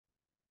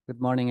Good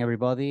morning,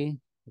 everybody.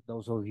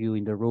 Those of you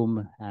in the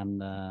room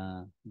and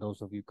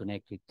those of you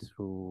connected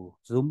through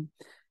Zoom.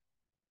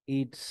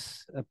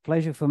 It's a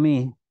pleasure for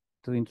me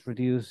to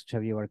introduce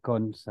Xavier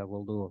Barcons. I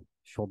will do a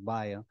short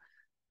bio.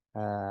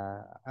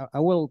 I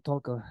will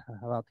talk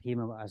about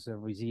him as a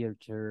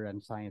researcher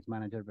and science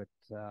manager, but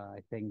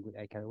I think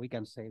we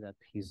can say that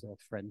he's a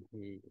friend.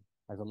 He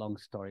has a long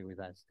story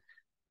with us.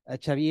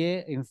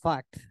 Xavier, in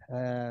fact,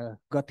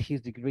 got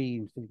his degree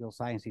in physical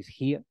sciences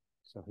here,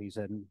 so he's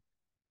an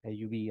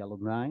UB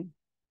alumni.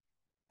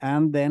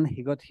 And then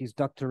he got his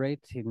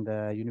doctorate in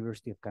the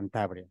University of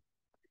Cantabria.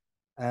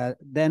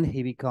 Then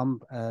he became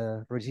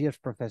a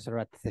research professor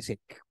at CSIC.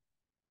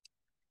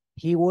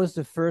 He was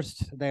the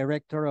first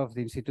director of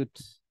the Instituto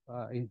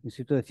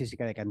de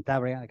Física de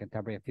Cantabria, the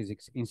Cantabria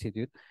Physics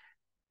Institute,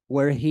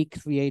 where he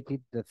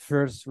created the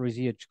first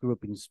research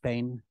group in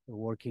Spain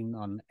working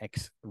on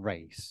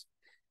X-rays.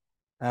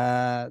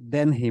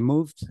 Then he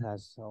moved,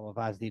 as all of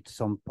us did,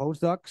 some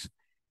postdocs,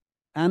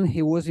 and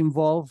he was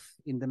involved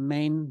in the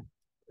main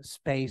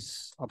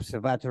space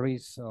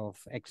observatories of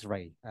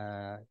X-ray,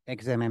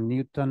 XMM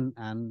Newton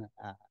and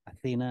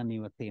Athena,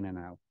 New Athena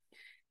now.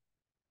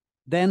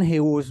 Then he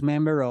was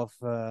member of,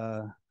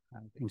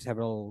 in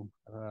several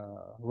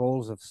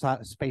roles of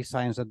Space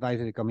Science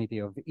Advisory Committee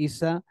of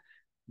ESA.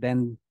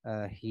 Then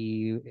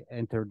he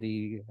entered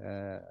the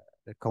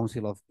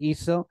Council of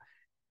ESO.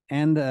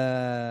 And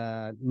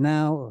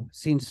now,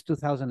 since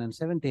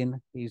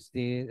 2017, he's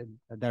the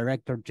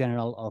Director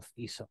General of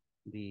ESO,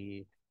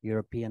 the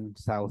European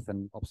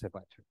Southern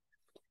Observatory.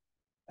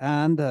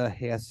 And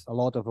he has a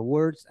lot of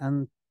awards.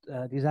 And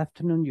this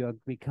afternoon, you are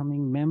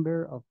becoming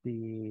member of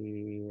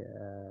the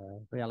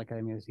Real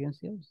Academia de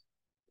Ciencias.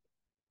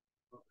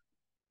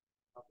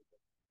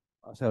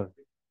 So,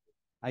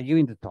 are you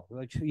in the talk?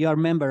 You are a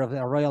member of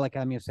the Royal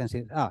Academy of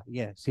Sciences. Ah,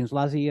 yeah, since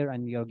last year,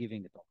 and you're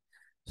giving the talk.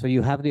 So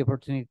you have the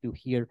opportunity to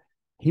hear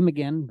him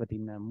again, but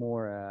in a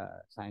more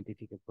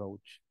scientific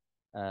approach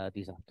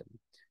this afternoon.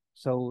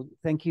 So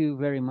thank you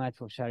very much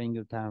for sharing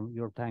your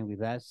time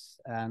with us.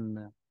 And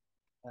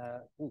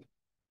oh,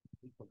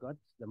 we forgot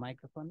the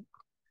microphone.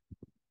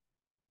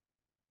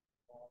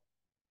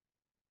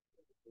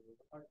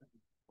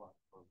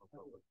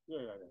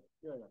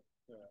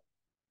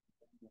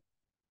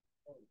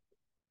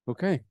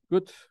 Okay,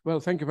 good. Well,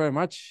 thank you very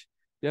much.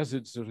 Yes,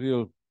 it's a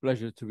real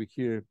pleasure to be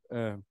here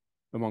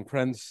among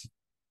friends.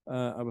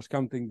 I was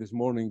counting this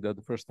morning that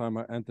the first time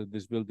I entered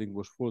this building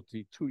was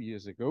 42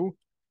 years ago.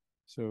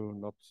 So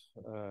not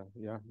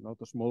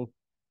a small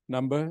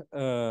number.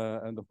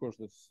 And of course,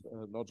 there's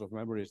lots of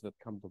memories that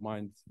come to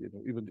mind. You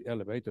know, even the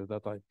elevator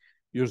that I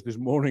used this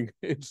morning,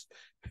 it's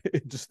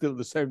still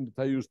the same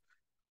that I used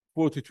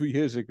 42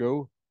 years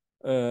ago.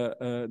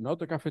 Not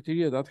the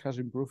cafeteria, that has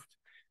improved.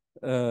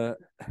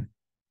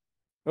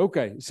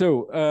 Okay,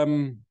 so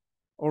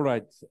all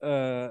right.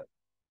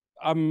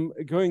 I'm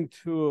going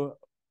to,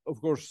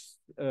 of course,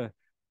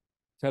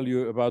 tell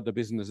you about the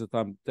business that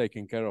I'm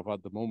taking care of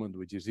at the moment,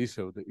 which is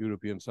ESO, the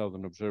European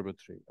Southern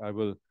Observatory. I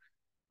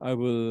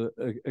will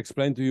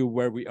explain to you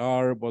where we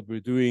are, what we're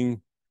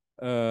doing,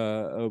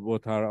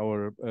 what are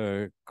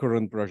our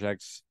current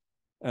projects,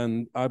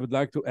 and I would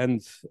like to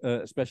end,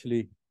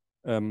 especially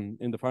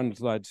in the final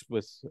slides,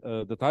 with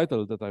the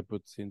title that I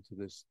put into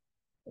this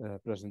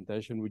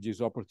presentation, which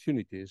is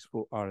opportunities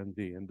for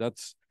R&D, and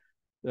that's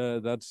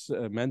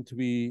meant to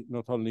be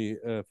not only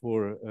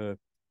for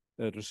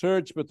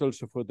research, but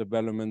also for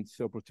development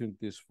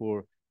opportunities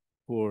for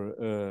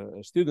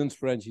students,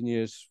 for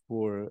engineers,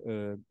 for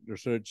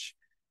research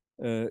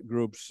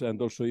groups,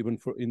 and also even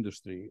for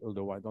industry,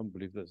 although I don't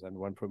believe there's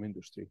anyone from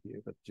industry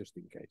here, but just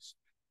in case.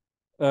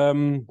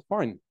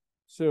 Fine.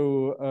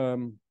 So,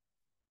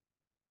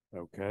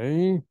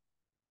 okay.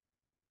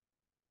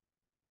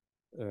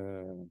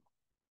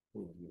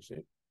 Let me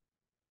see.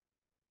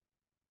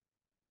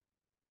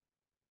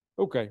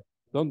 Okay,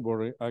 don't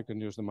worry, I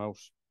can use the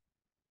mouse.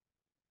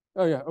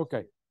 Oh yeah,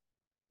 okay.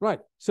 Right,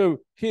 so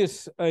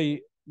here's a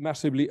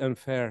massively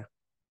unfair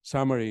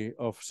summary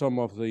of some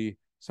of the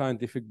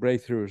scientific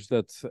breakthroughs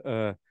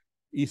that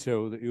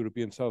ESO, the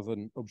European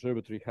Southern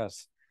Observatory,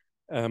 has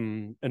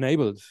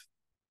enabled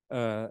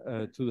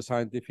to the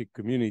scientific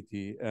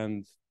community.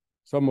 And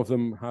some of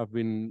them have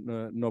been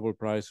Nobel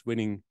Prize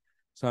winning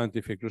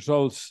scientific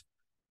results,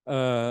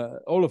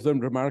 all of them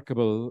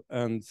remarkable.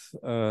 And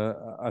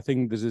I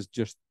think this is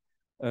just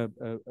a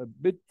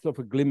bit of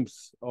a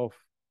glimpse of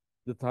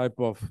the type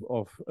of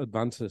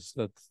advances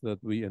that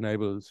we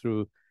enable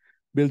through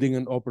building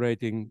and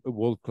operating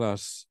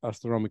world-class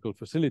astronomical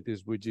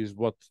facilities, which is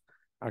what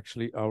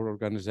actually our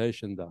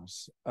organization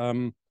does.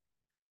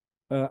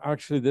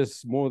 Actually,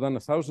 there's more than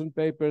 1,000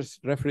 papers,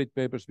 refereed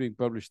papers being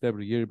published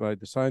every year by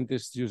the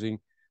scientists using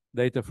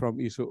data from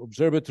ESO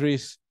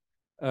observatories.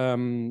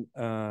 And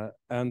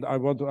I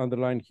want to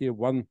underline here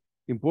one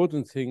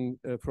important thing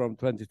from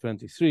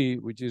 2023,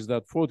 which is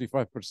that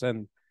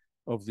 45%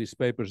 of these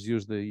papers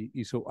use the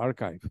ESO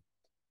archive.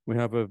 We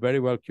have a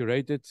very well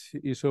curated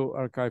ESO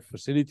archive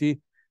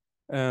facility,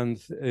 and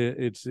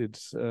it's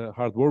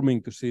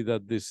heartwarming to see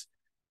that this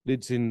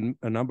leads in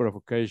a number of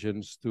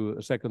occasions to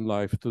a second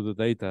life to the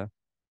data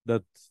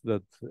that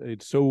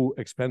it's so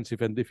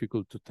expensive and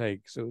difficult to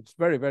take. So it's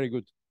very, very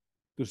good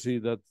to see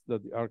that the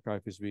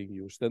archive is being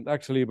used. And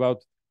actually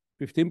about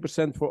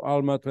 15% for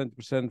ALMA,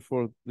 20%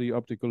 for the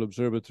optical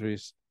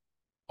observatories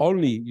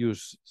only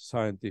use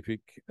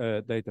scientific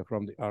data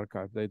from the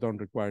archive. They don't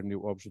require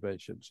new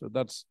observations. So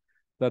that's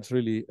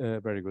really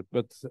very good.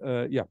 But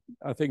yeah,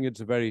 I think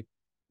it's a very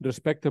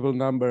respectable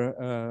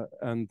number,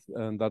 and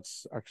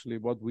that's actually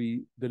what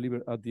we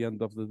deliver at the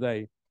end of the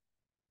day.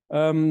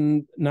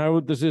 Now,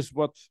 this is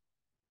what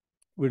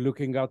we're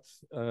looking at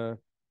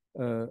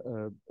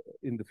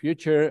in the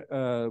future,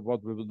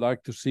 what we would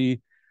like to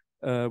see,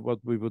 what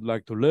we would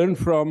like to learn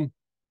from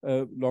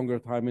longer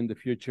time in the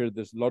future.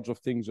 There's lots of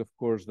things, of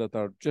course, that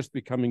are just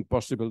becoming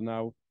possible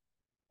now.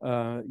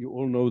 You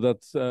all know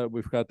that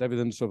we've got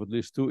evidence of at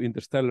least 2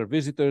 interstellar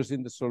visitors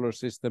in the solar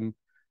system.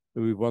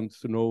 We want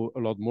to know a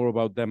lot more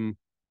about them,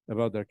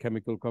 about their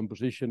chemical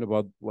composition,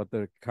 about what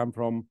they come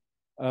from.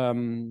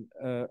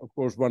 Of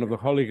course, one of the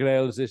holy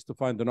grails is to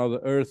find another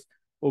Earth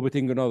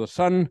orbiting another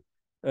sun.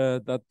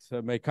 That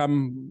may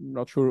come,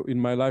 not sure in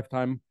my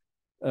lifetime.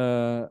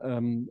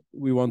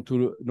 We want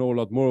to know a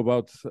lot more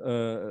about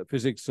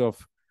physics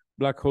of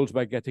black holes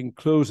by getting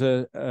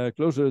closer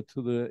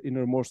to the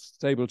innermost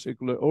stable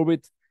circular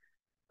orbit.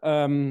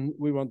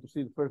 We want to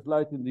see the first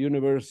light in the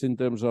universe in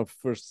terms of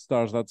first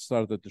stars that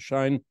started to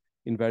shine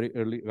in very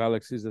early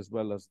galaxies, as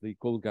well as the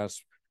cold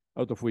gas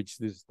out of which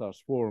these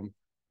stars form.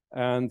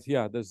 And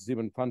yeah, there's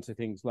even fancy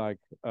things like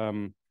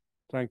trying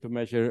to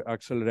measure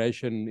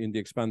acceleration in the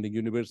expanding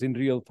universe in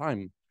real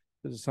time.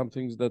 This is some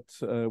things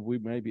that we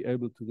may be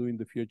able to do in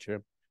the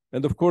future.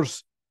 And of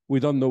course, we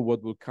don't know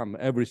what will come.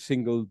 Every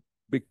single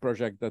big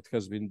project that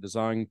has been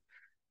designed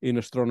in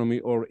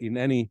astronomy or in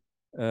any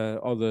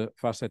other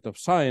facet of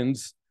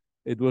science,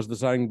 it was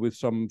designed with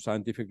some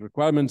scientific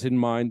requirements in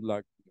mind.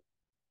 Like,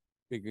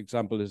 big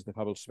example is the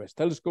Hubble Space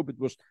Telescope. It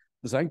was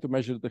designed to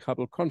measure the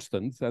Hubble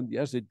constant, and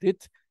yes, it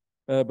did.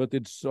 But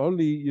it's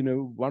only, you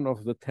know, one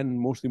of the 10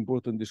 most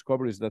important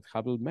discoveries that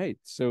Hubble made.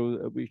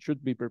 So we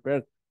should be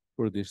prepared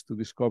for this, to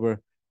discover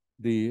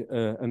the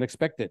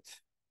unexpected.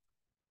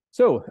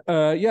 So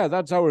yeah,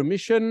 that's our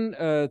mission,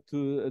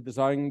 to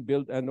design,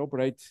 build, and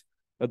operate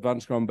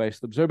advanced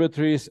ground-based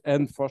observatories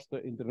and foster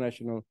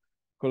international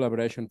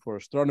collaboration for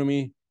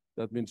astronomy.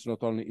 That means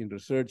not only in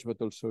research,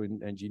 but also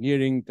in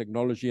engineering,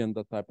 technology, and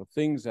that type of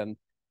things, and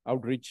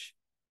outreach.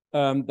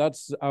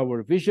 That's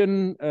our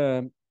vision.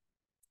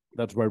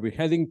 That's where we're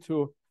heading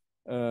to,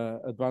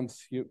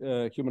 advance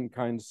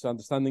humankind's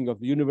understanding of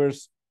the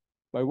universe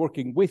by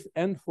working with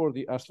and for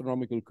the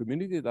astronomical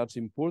community. That's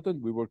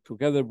important. We work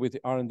together with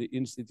the R&D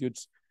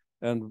institutes,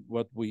 and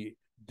what we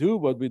do,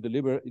 what we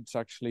deliver, it's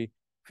actually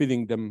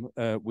feeding them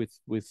with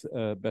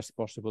best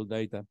possible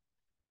data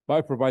by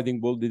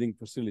providing world-leading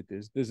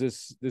facilities.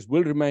 This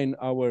will remain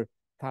our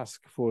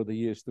task for the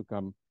years to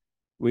come.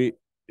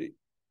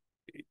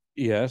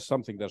 Yes,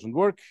 something doesn't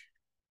work.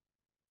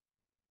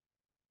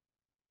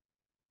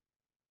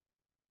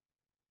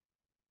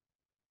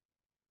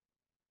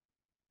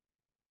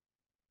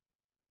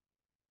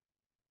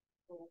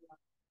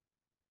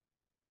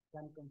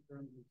 Can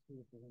confirm you see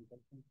the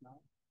presentations now.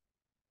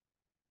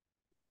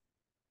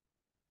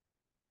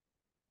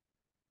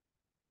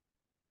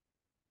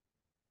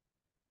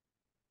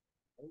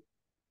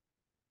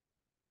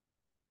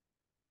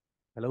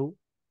 Hello?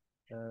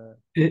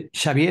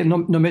 Xavier,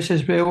 només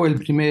es veu el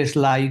primer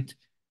slide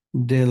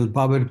del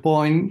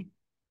PowerPoint,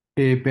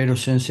 però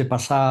sense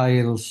passar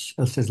els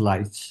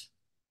slides.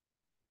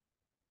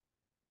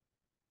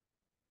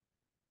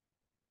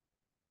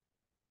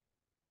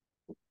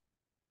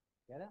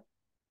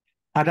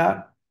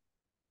 Ara,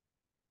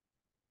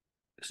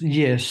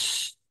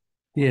 yes,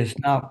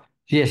 now,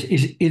 yes,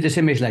 it's the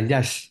same slide,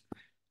 yes.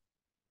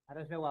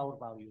 Ara es veu our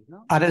values,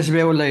 no? Ara es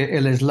veu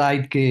el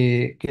slide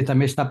que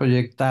també està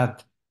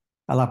projectat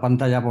a la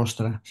pantalla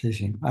vostra.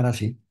 Sí, ara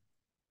sí.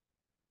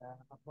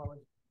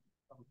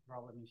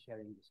 Problem in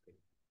sharing the screen.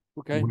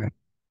 Okay,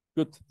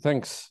 good,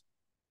 thanks.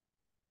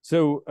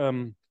 So,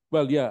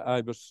 well, yeah,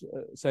 I was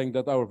saying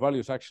that our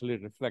values actually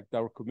reflect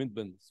our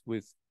commitments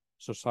with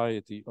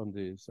society on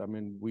this. I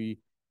mean, we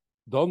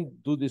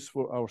don't do this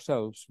for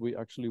ourselves. We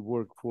actually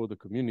work for the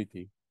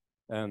community,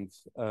 and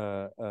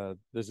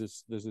this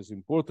is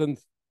important.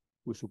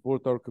 We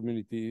support our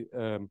community,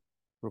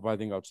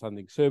 providing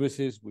outstanding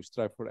services. We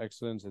strive for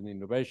excellence and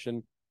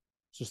innovation.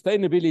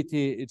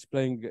 Sustainability, it's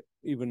playing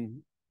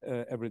even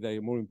every day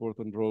a more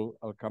important role.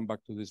 I'll come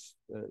back to this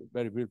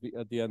very briefly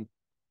at the end.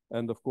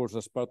 And of course,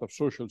 as part of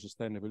social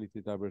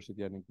sustainability,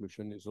 diversity and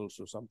inclusion is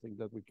also something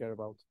that we care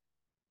about.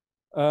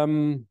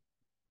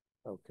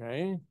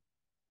 Okay.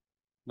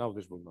 Now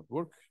this will not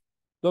work.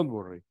 Don't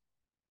worry.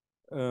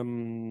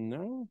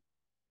 No?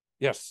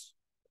 Yes.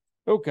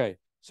 Okay.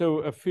 So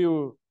a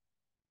few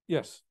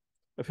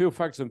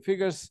facts and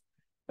figures.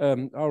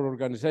 Our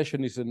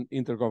organization is an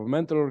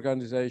intergovernmental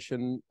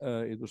organization.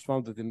 It was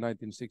founded in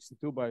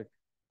 1962 by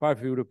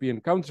 5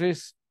 European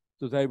countries.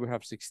 Today we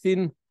have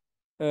 16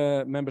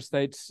 member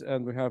states,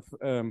 and we have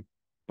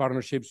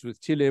partnerships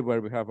with Chile,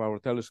 where we have our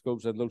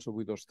telescopes, and also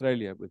with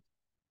Australia. With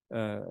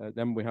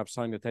them, we have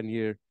signed a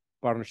 10-year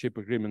partnership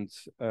agreement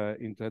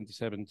in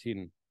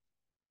 2017.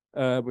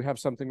 We have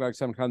something like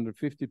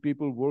 750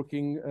 people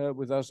working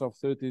with us of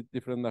 30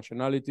 different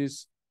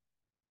nationalities.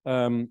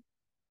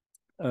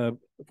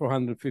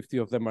 450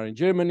 of them are in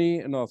Germany,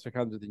 another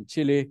 300 in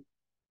Chile.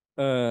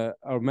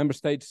 Our member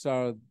states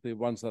are the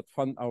ones that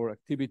fund our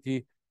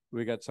activity.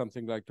 We get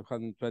something like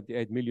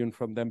 228 million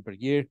from them per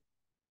year.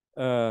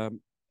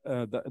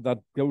 That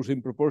goes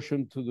in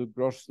proportion to the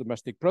gross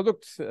domestic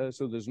product.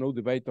 So there's no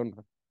debate on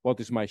what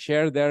is my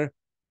share there.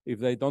 If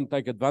they don't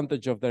take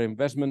advantage of their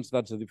investments,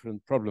 that's a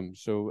different problem.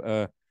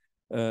 So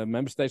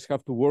member states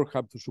have to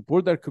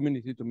support their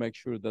community to make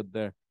sure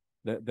that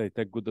they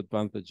take good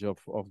advantage of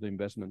the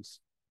investments.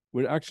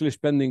 We're actually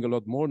spending a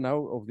lot more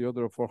now, of the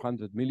order of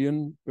 400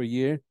 million per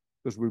year,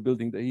 because we're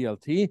building the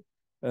ELT.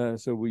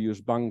 So we use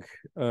bank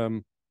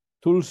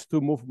tools to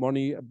move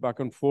money back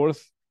and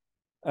forth.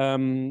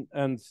 And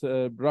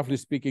roughly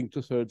speaking,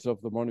 2/3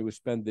 of the money we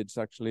spend, it's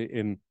actually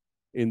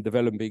in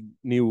developing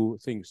new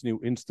things,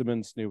 new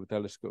instruments, new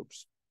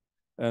telescopes.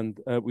 And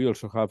we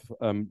also have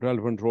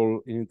relevant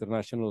role in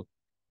international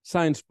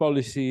science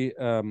policy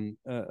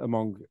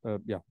among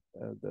the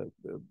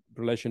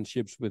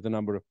relationships with a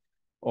number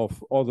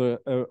of other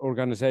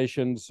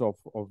organizations of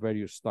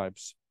various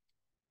types.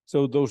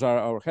 So those are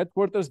our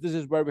headquarters. This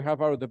is where we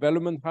have our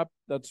development hub.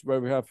 That's where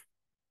we have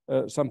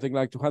something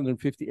like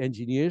 250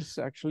 engineers,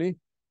 actually,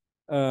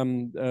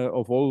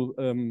 of all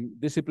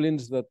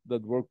disciplines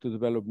that work to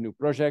develop new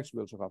projects.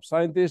 We also have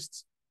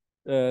scientists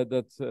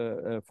that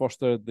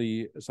foster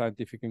the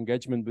scientific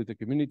engagement with the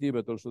community,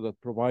 but also that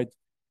provide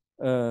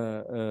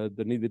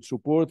the needed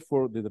support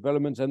for the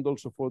developments and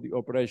also for the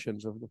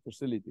operations of the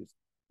facilities.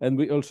 And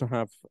we also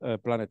have a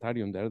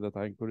planetarium there that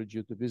I encourage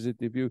you to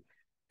visit. If you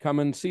come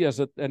and see us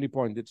at any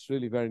point, it's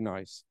really very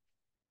nice.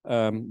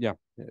 A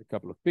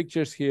couple of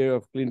pictures here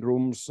of clean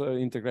rooms,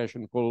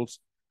 integration halls.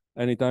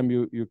 Anytime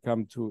you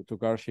come to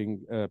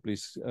Garching,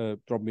 please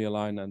drop me a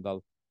line and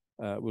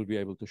we'll be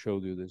able to show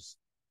you this.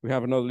 We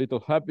have another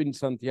little hub in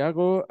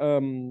Santiago.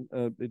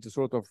 It's a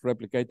sort of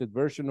replicated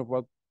version of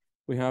what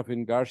we have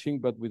in Garching,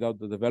 but without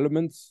the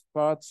development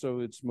part.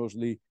 So it's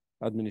mostly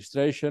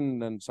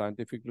administration and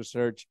scientific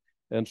research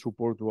and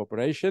support to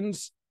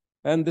operations.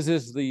 And this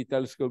is the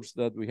telescopes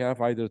that we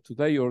have either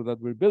today or that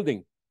we're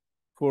building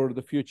for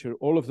the future.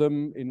 All of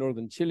them in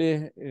northern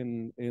Chile,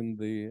 in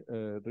the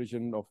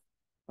region of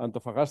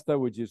Antofagasta,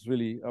 which is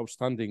really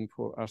outstanding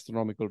for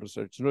astronomical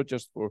research, not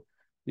just for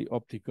the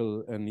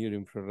optical and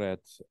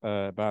near-infrared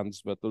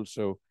bands, but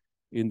also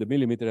in the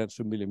millimeter and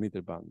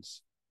submillimeter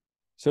bands.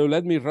 So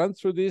let me run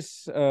through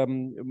this.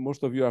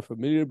 Most of you are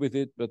familiar with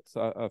it, but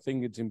I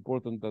think it's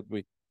important that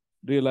we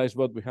realize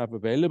what we have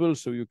available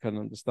so you can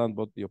understand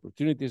what the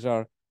opportunities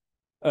are.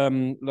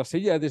 La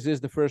Silla, this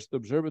is the first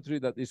observatory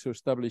that is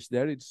established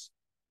there. It's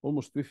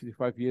almost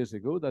 55 years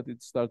ago that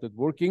it started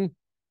working.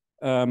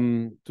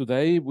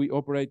 Today, we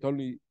operate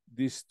only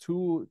these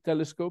two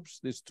telescopes,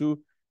 these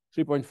two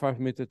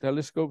 3.5-meter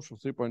telescopes or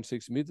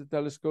 3.6-meter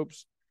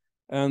telescopes,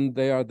 and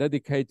they are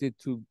dedicated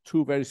to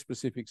two very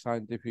specific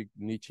scientific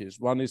niches.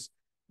 One is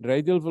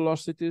radial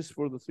velocities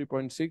for the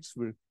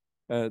 3.6,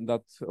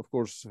 that, of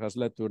course, has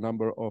led to a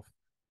number of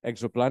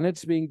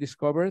exoplanets being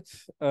discovered.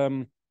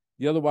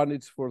 The other one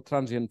is for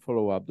transient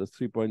follow-up, the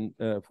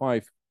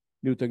 3.5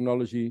 new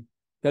technology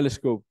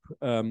telescope.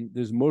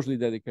 This is mostly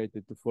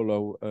dedicated to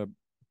follow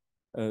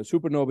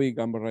supernovae,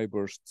 gamma ray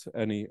bursts,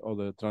 any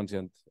other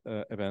transient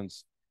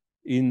events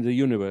in the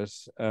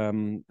universe.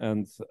 On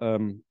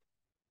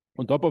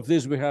top of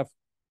this, we have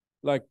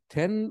like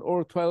 10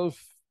 or 12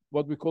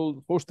 what we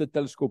call hosted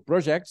telescope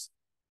projects.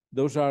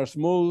 Those are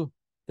small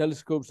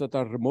telescopes that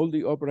are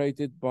remotely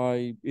operated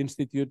by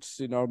institutes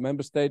in our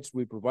member states.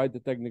 We provide the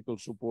technical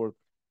support,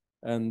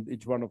 and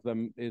each one of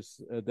them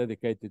is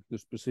dedicated to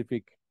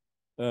specific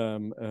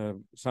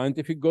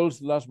scientific goals.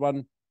 The last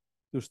one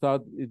to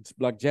start, it's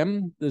Black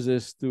Gem. This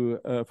is to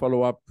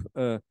follow up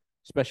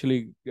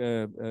especially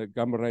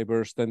gamma ray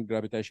burst and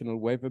gravitational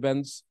wave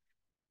events.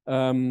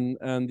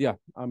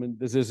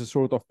 This is a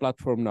sort of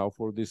platform now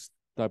for this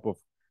type of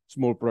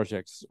small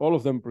projects. All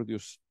of them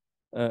produce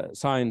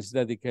science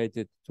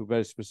dedicated to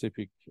very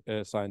specific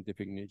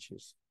scientific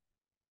niches.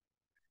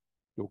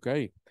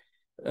 Okay.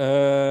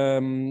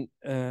 Fine,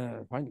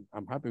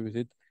 I'm happy with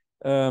it.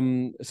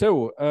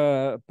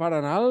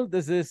 Paranal,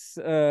 this is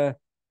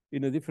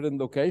in a different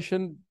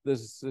location.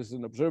 This is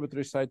an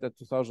observatory site at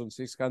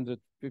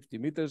 2,650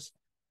 meters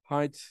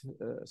height,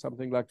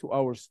 something like 2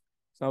 hours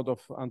south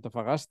of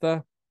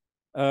Antofagasta.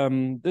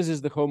 This is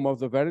the home of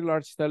the Very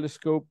Large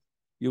Telescope.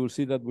 You will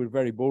see that we're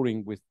very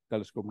boring with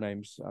telescope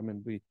names. I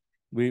mean,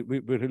 we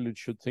really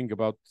should think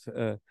about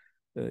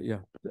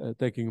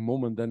taking a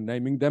moment and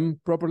naming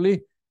them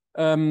properly.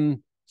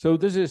 So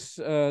this is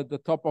the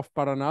top of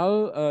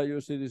Paranal.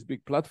 You see this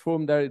big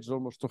platform there. It's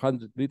almost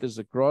 200 meters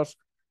across.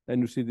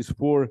 And you see these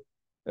 4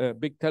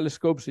 big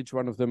telescopes. Each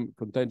one of them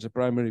contains a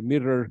primary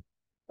mirror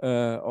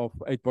of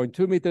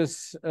 8.2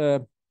 meters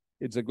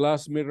It's a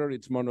glass mirror,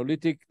 it's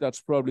monolithic.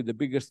 That's probably the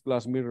biggest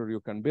glass mirror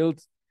you can build.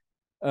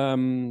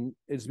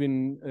 It's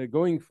been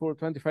going for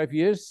 25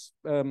 years.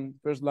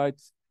 First light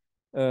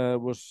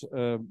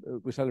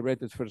we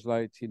celebrated first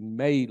light in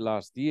May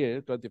last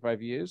year,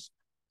 25 years.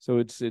 So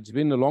it's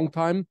been a long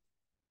time,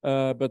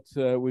 but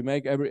we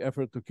make every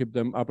effort to keep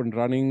them up and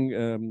running,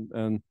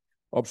 and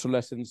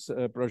obsolescence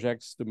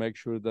projects to make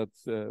sure that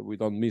we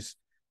don't miss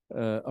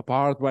a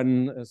part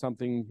when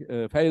something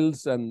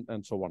fails,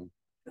 and so on.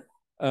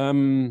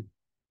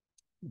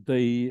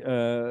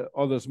 The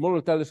other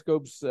smaller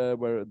telescopes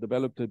were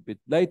developed a bit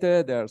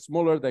later. They are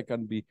smaller. They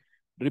can be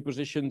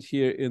repositioned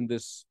here in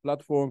this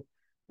platform.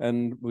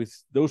 And with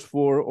those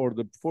four, or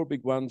the four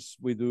big ones,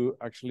 we do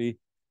actually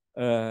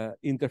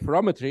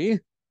interferometry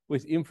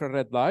with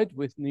infrared light,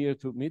 with near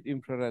to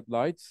mid-infrared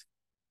lights.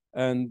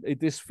 And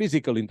it is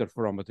physical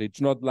interferometry. It's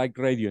not like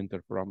radio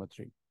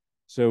interferometry.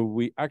 So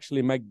we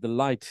actually make the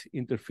light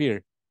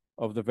interfere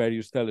of the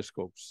various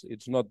telescopes.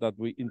 It's not that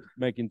we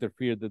make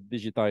interfere the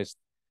digitized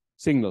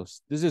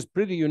signals. This is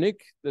pretty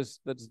unique. There's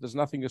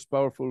nothing as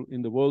powerful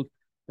in the world.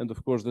 And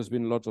of course, there's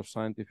been lots of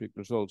scientific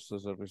results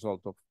as a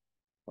result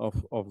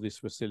of this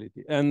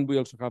facility. And we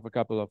also have a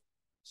couple of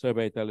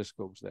survey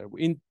telescopes there.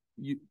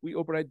 We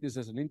operate this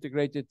as an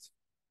integrated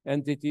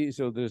entity,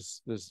 so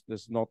there's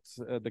not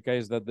the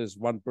case that there's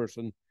one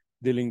person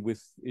dealing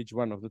with each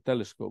one of the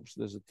telescopes.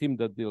 There's a team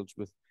that deals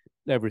with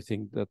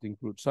everything. That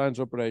includes science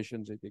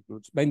operations, it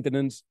includes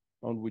maintenance,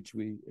 on which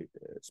we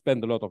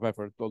spend a lot of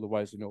effort.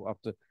 Otherwise,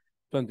 after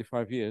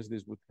 25 years,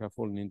 this would have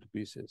fallen into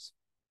pieces.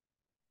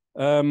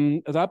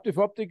 Adaptive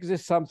optics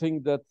is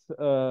something that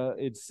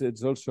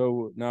it's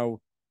also now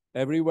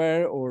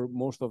everywhere, or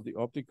most of the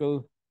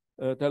optical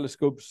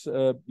telescopes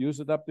use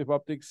adaptive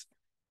optics.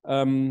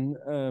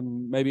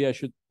 Maybe I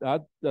should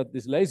add that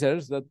these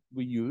lasers that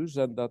we use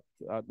and that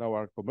now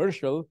are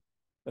commercial,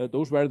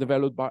 those were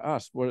developed by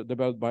us, were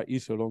developed by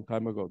ESO a long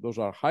time ago. Those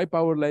are high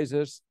power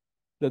lasers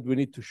that we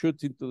need to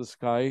shoot into the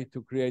sky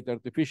to create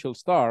artificial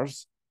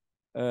stars,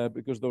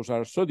 because those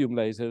are sodium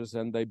lasers,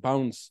 and they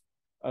bounce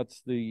at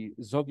the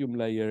sodium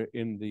layer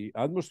in the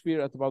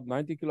atmosphere at about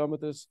 90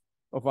 kilometers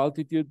of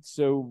altitude.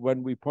 So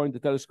when we point the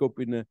telescope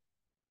in a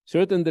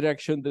certain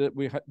direction, that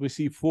we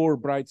see four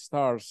bright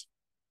stars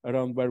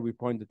around where we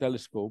point the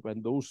telescope,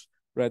 and those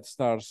red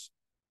stars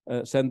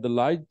send the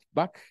light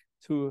back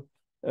to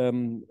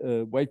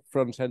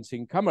wavefront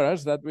sensing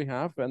cameras that we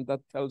have, and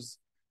that tells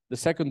the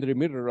secondary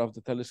mirror of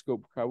the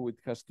telescope how it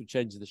has to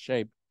change the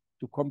shape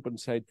to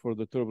compensate for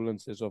the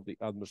turbulences of the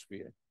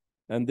atmosphere.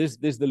 And this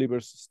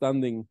delivers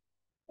stunning,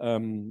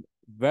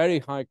 very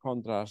high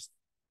contrast,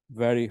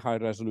 very high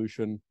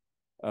resolution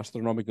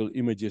astronomical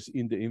images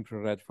in the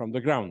infrared from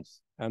the ground.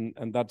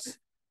 And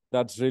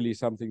that's really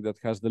something that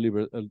has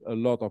delivered a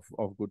lot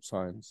of good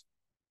science.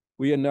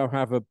 We now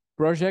have a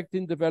project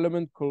in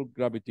development called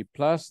Gravity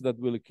Plus that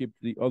will equip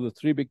the other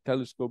three big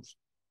telescopes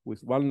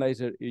with one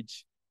laser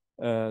each.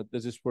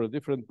 This is for a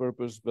different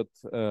purpose, but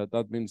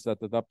that means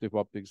that adaptive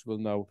optics will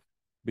now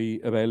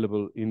be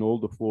available in all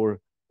the four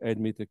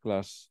 8-meter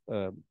class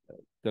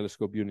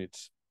telescope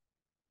units.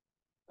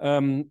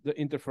 The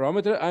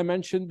interferometer I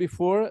mentioned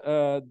before,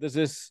 this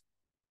is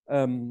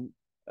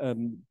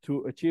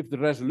to achieve the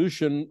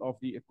resolution of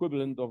the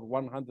equivalent of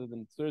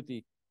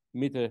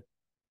 130-meter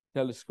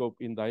telescope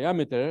in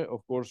diameter,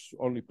 of course,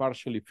 only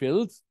partially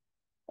filled.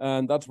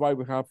 And that's why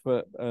we have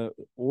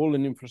all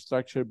an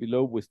infrastructure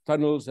below with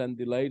tunnels and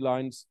delay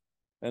lines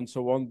and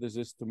so on. This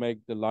is to make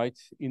the light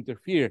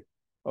interfere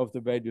of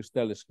the various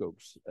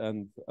telescopes.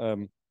 And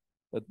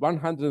at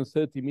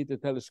 130-meter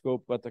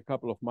telescope at a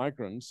couple of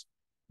microns,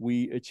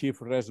 we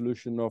achieve a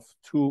resolution of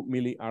 2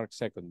 milliarc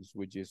seconds,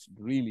 which is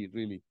really,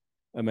 really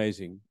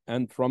amazing,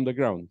 and from the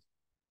ground.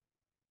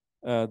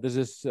 This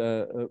is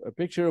a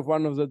picture of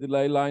one of the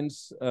delay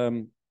lines.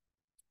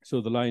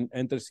 So the line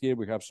enters here.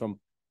 We have some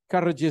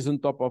carriages on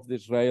top of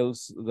these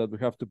rails that we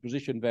have to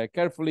position very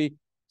carefully,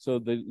 so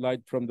the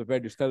light from the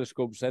various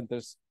telescopes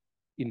enters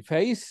in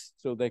phase,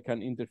 so they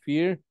can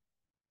interfere.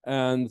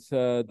 And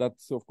that,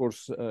 of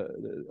course,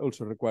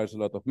 also requires a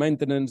lot of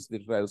maintenance. The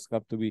rails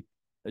have to be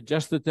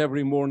adjusted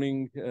every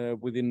morning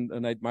within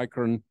an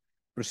 8-micron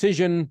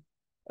precision.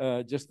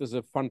 Just as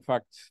a fun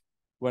fact,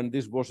 when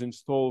this was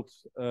installed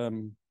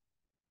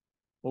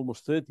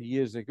almost 30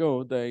 years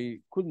ago, they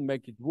couldn't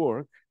make it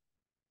work,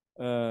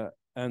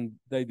 and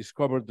they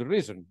discovered the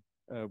reason,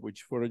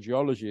 which for a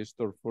geologist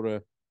or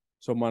for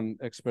someone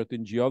expert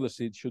in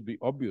geodesy, it should be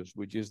obvious,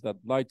 which is that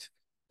light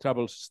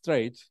travels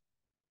straight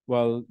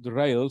while the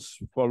rails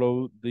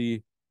follow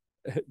the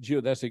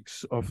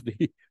geodesics of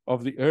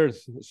the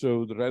Earth.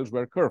 So the rails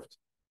were curved.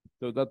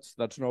 So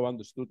that's now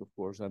understood, of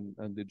course,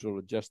 and it's all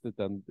adjusted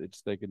and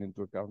it's taken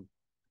into account.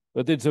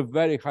 But it's a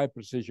very high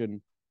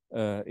precision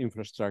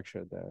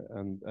infrastructure there,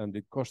 and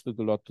it costed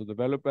a lot to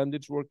develop, and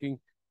it's working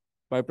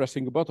by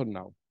pressing a button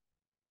now.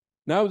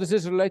 Now, this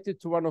is related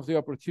to one of the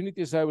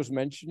opportunities I was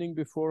mentioning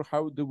before.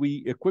 How do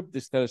we equip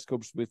these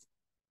telescopes with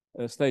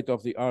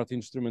state-of-the-art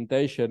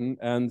instrumentation?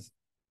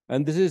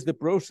 And this is the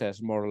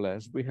process, more or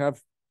less. We have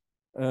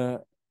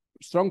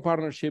strong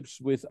partnerships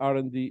with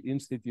R&D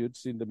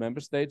institutes in the member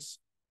states,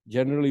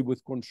 generally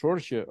with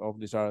consortia of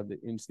these R&D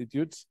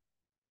institutes.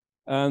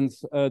 And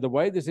the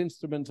way these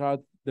instruments are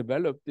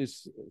developed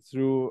is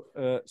through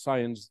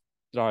science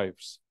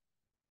drives.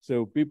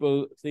 So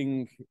people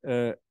think,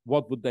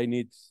 what would they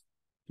need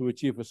to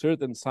achieve a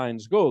certain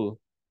science goal?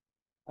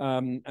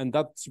 And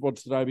that's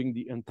what's driving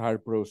the entire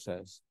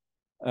process.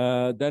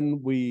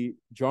 Then we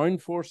join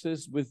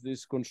forces with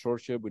this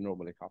consortia. We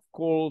normally have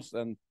calls,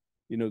 and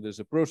there's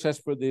a process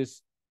for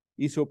this.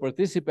 ESO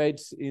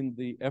participates in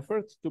the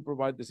effort to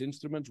provide these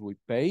instruments. We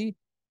pay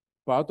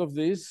part of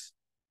this,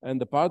 and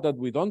the part that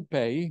we don't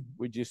pay,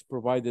 which is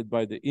provided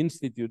by the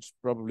institutes,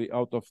 probably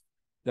out of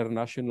their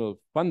national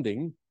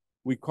funding,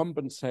 we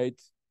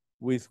compensate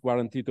with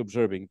guaranteed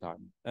observing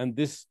time. And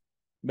this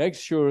makes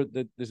sure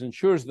that this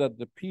ensures that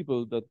the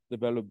people that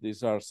develop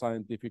this are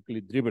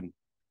scientifically driven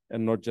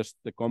and not just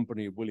the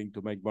company willing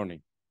to make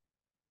money.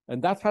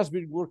 And that has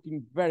been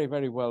working very,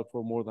 very well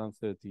for more than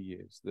 30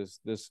 years.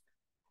 There's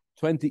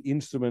 20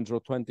 instruments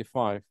or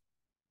 25,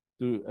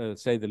 to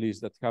say the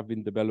least, that have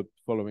been developed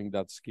following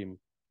that scheme.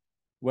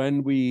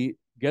 When we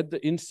get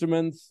the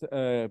instrument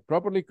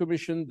properly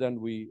commissioned, then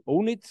we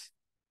own it,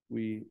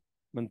 we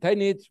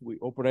maintain it, we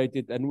operate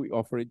it, and we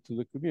offer it to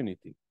the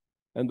community.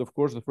 And of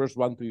course, the first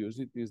one to use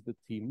it is the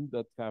team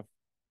that have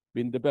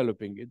been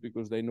developing it,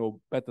 because they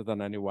know better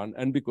than anyone,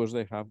 and because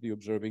they have the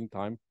observing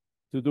time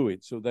to do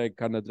it. So they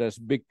can address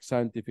big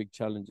scientific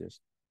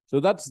challenges. So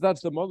that's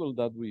the model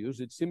that we use.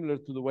 It's similar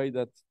to the way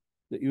that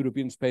the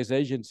European Space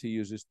Agency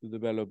uses to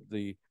develop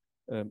the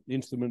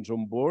instruments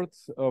on board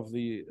of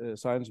the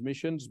science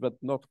missions, but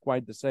not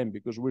quite the same,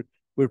 because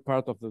we're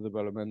part of the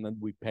development and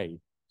we pay.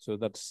 So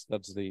that's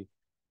the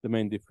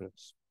main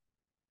difference.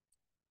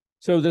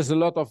 So there's a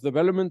lot of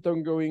development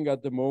ongoing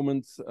at the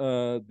moment.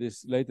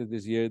 Later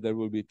this year, there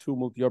will be 2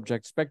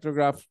 multi-object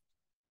spectrographs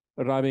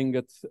arriving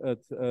at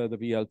the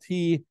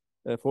VLT,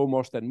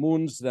 foremost and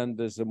moons. Then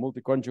there's a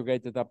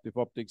multi-conjugated active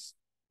optics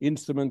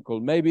instrument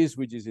called MAVIS,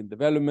 which is in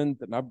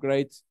development, an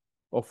upgrade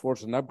of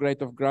force, an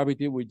upgrade of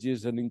gravity, which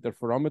is an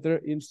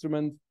interferometer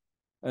instrument,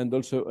 and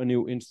also a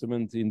new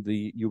instrument in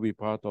the UV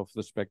part of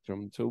the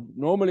spectrum. So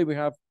normally we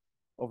have,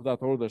 of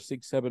that order,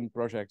 6, 7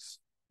 projects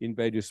in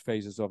various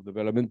phases of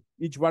development,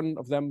 each one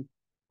of them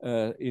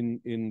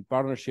in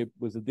partnership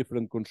with a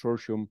different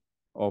consortium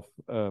of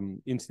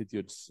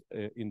institutes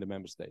in the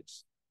member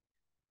states.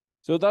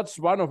 So that's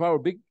one of our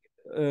big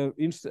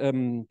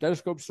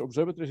telescopes,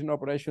 observatories in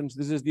operations.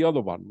 This is the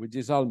other one, which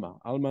is ALMA.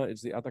 ALMA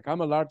is the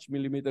Atacama Large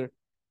Millimeter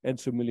and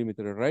Submillimeter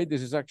Array.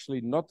 This is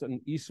actually not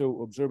an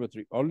ESO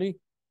observatory only.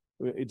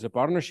 It's a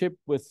partnership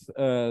with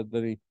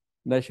the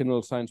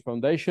National Science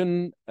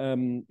Foundation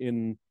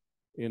in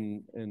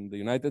the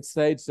United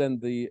States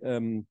and the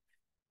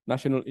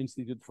National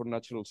Institute for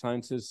Natural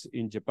Sciences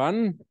in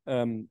Japan.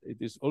 It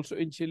is also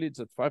in Chile. It's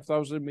at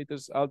 5,000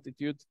 meters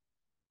altitude.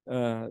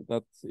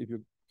 That if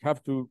you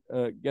have to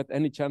get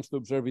any chance to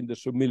observe in the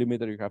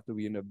submillimeter, you have to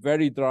be in a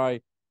very dry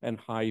and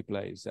high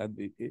place, and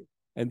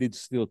it's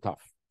still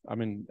tough. I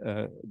mean,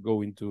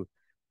 go into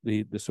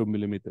the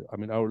submillimeter. I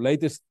mean, our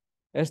latest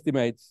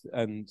estimate,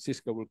 and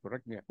Siska will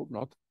correct me, I hope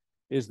not,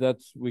 is that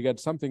we get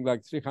something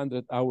like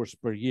 300 hours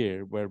per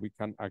year where we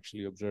can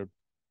actually observe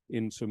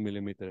in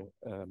submillimeter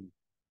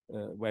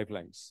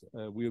wavelengths.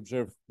 We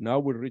observe now,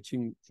 we're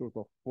reaching sort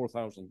of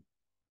 4,000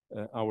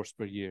 hours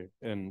per year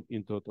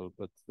in total,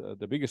 but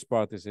the biggest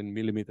part is in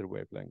millimeter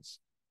wavelengths.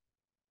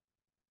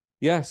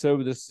 Yeah, so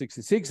there's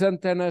 66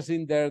 antennas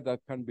in there that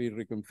can be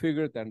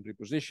reconfigured and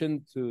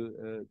repositioned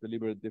to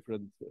deliver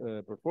different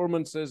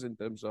performances in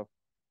terms of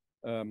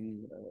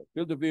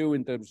field of view,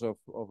 in terms of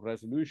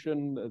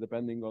resolution,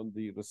 depending on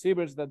the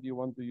receivers that you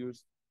want to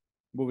use.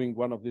 Moving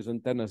one of these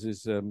antennas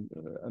is a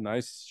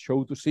nice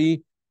show to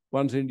see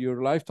once in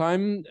your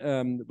lifetime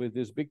with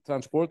these big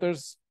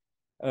transporters.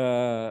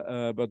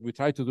 But we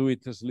try to do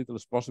it as little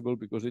as possible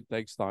because it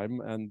takes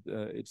time, and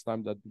it's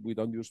time that we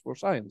don't use for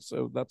science.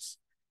 So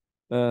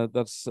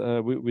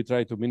we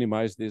try to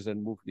minimize this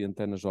and move the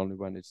antennas only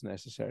when it's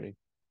necessary.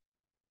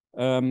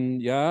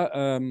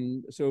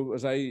 So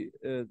as I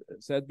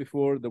said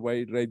before, the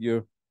way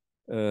radio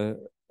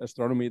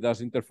astronomy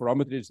does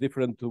interferometry is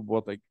different to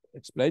what I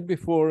explained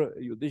before.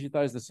 You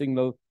digitize the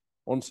signal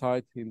on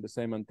site in the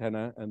same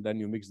antenna, and then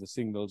you mix the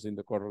signals in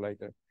the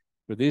correlator.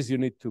 For this, you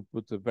need to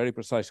put a very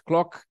precise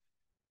clock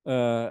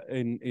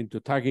into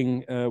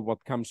tagging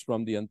what comes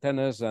from the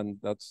antennas, and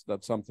that's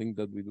something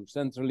that we do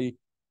centrally.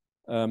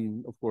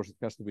 Of course, it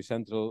has to be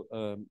central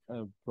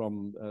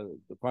from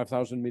the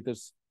 5,000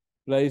 meters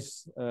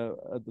place.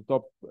 At the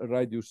top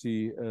right, you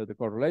see the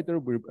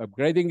correlator. We're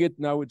upgrading it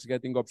now. It's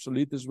getting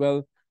obsolete as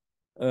well.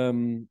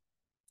 And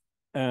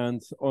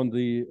on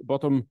the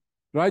bottom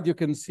right, you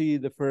can see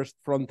the first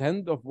front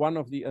end of one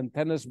of the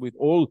antennas with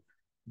all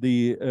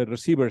the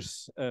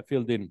receivers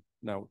filled in.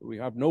 Now, we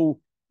have no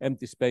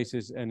empty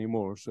spaces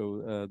anymore.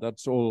 So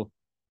that's all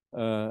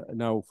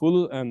now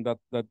full, and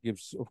that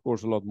gives, of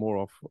course, a lot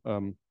more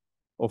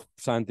of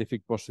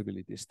scientific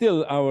possibilities.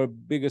 Still, our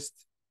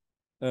biggest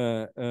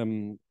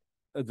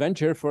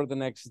adventure for the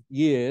next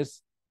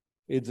years.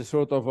 It's a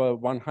sort of a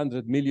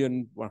 100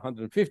 million,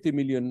 150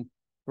 million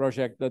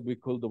project that we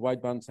call the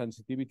wideband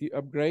sensitivity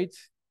upgrade.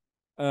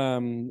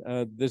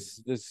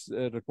 This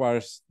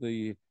requires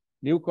the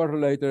new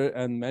correlator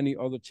and many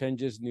other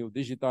changes, new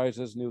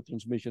digitizers, new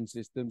transmission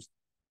systems,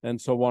 and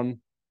so on.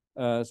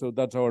 So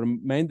that's our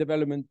main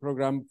development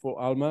program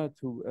for ALMA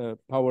to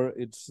power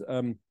its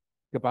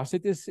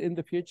capacities in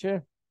the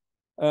future.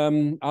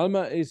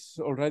 ALMA is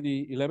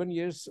already 11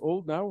 years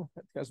old now.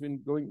 It has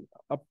been going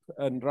up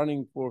and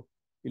running for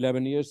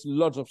 11 years,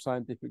 lots of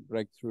scientific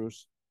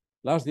breakthroughs.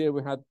 Last year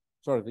we had,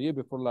 sorry, the year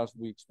before last,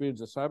 we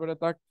experienced a cyber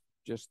attack.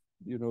 Just,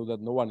 you know, that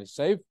no one is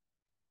safe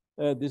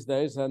these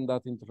days, and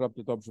that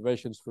interrupted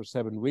observations for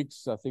 7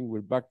 weeks. I think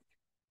we're back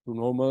to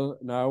normal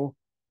now.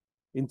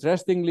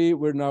 Interestingly,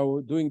 we're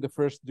now doing the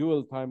first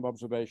dual time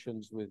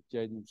observations with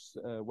James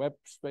Webb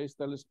Space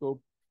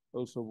Telescope,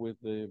 also with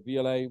the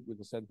VLA, with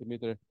the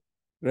centimeter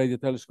radio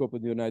telescope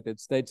in the United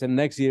States. And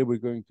next year, we're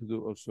going to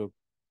do also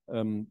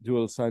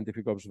dual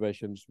scientific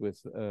observations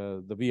with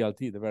the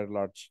VLT, the Very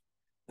Large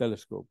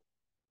Telescope.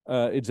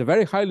 It's a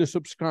very highly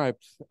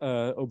subscribed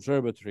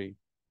observatory.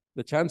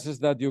 The chances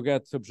that you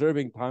get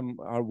observing time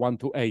are 1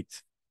 to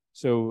 8.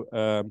 So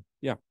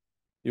yeah,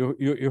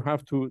 you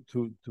have to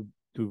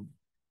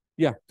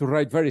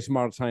write very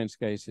smart science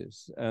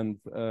cases. And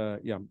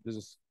yeah, this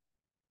is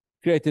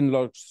creating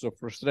lots of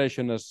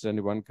frustration, as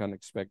anyone can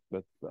expect,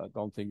 but I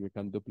don't think we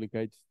can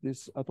duplicate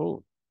this at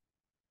all.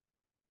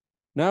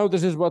 Now,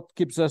 this is what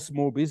keeps us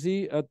more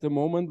busy at the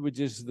moment, which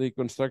is the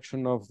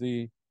construction of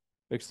the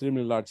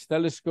extremely large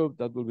telescope.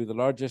 That will be the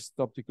largest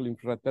optical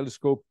infrared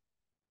telescope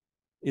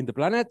in the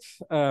planet.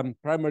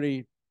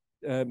 Primary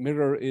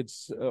mirror,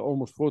 it's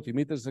almost 40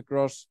 meters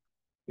across.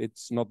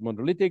 It's not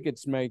monolithic.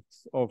 It's made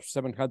of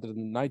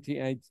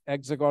 798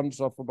 hexagons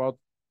of about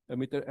 1.5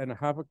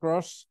 meters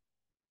across.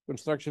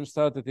 Construction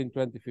started in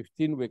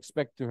 2015. We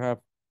expect to have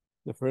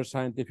the first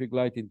scientific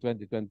light in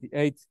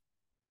 2028.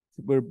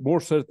 We're more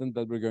certain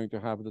that we're going to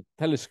have the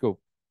telescope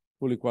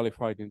fully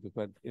qualified in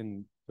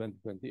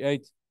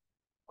 2028.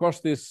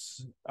 Cost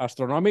is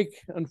astronomical,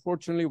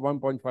 unfortunately,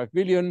 1.5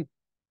 billion.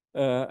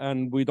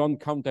 And we don't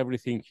count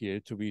everything here,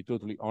 to be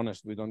totally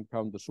honest. We don't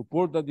count the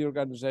support that the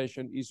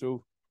organization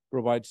ESO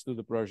provides to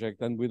the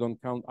project, and we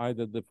don't count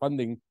either the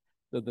funding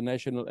that the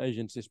national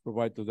agencies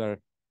provide to their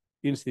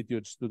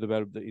institutes to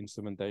develop the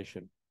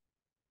instrumentation.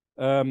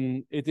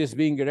 It is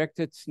being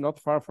erected not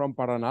far from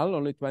Paranal,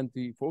 only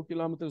 24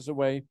 kilometers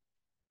away,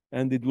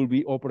 and it will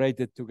be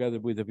operated together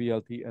with the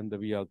VLT and the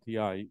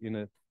VLTI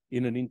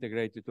in an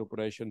integrated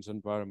operations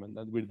environment.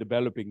 And we're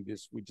developing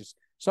this, which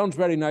sounds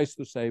very nice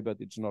to say,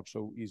 but it's not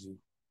so easy.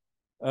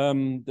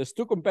 There's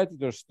 2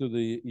 competitors to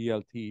the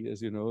ELT,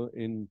 as you know,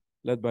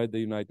 led by the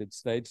United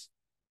States.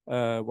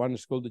 One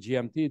is called the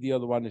GMT, the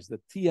other one is the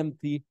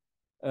TMT.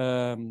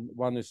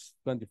 One is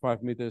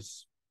 25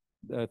 meters,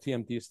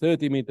 TMT is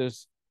 30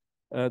 meters.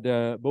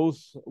 They're both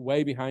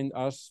way behind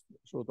us,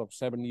 sort of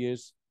 7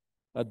 years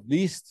at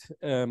least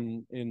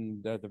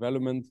in their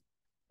development,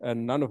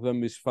 and none of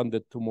them is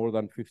funded to more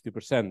than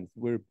 50%.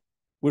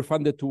 We're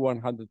funded to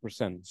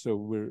 100%, so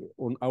we're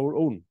on our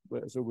own.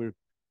 So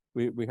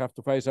we have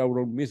to face our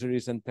own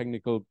miseries and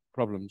technical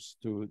problems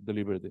to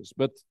deliver this,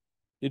 but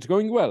it's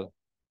going well.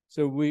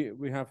 So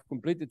we have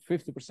completed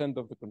 50%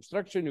 of the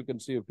construction. You can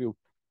see a few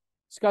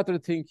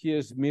scattered things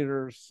here,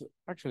 mirrors.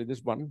 Actually,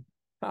 this one.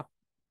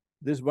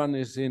 This one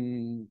is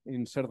in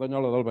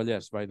Cerdanyola del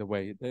Vallès, by the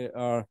way. They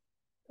are,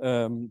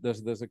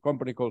 there's a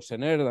company called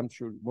Sener. I'm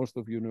sure most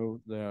of you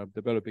know. They are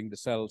developing the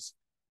cells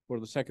for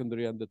the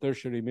secondary and the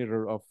tertiary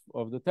mirror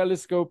of the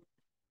telescope,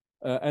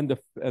 and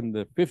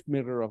the fifth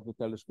mirror of the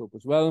telescope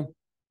as well.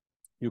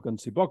 You can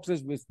see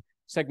boxes with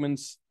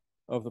segments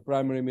of the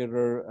primary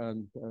mirror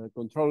and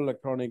control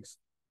electronics.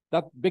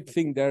 That big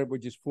thing there,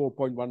 which is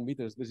 4.1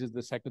 meters, this is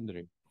the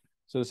secondary.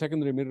 So the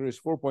secondary mirror is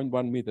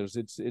 4.1 meters.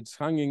 It's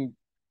hanging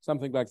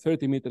something like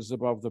 30 meters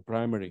above the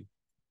primary,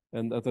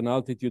 and at an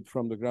altitude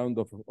from the ground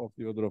of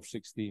the order of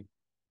 60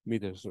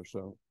 meters or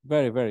so.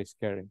 Very, very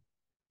scary.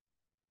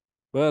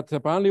 But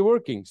apparently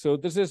working. So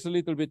this is a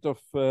little bit of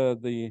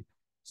the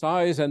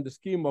size and the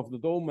scheme of the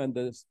dome and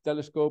the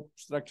telescope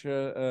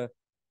structure.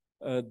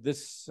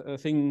 This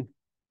thing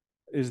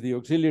is the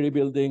auxiliary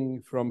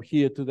building. From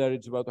here to there,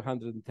 it's about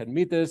 110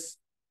 meters.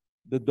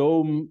 The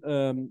dome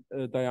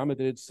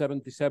diameter is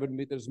 77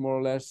 meters, more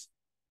or less.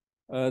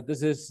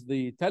 This is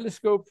the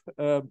telescope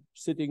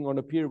sitting on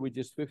a pier, which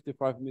is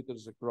 55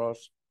 meters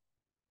across.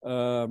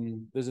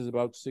 This is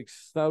about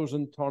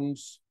 6,000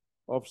 tons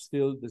of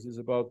steel. This is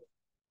about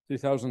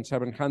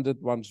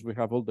 3,700 once we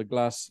have all the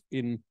glass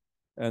in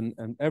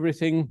and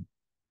everything.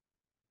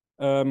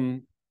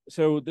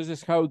 So this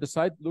is how the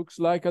site looks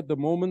like at the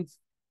moment.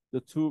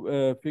 The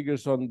two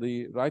figures on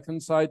the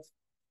right-hand side.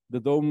 The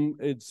dome,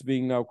 it's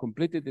being now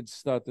completed. It's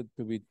started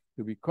to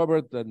be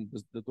covered, and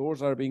the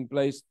doors are being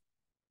placed.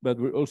 But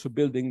we're also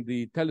building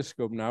the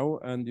telescope now,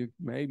 and you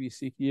maybe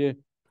see here,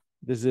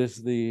 this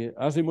is the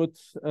azimuth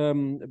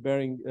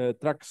bearing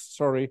tracks.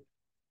 Sorry,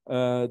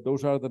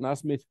 those are the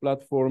Nasmith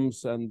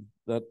platforms, and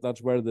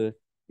that's where the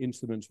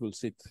instruments will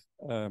sit.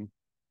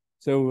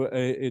 So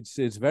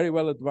it's very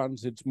well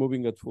advanced. It's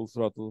moving at full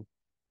throttle.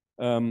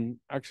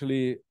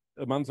 Actually,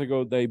 a month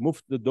ago, they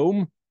moved the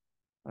dome.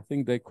 I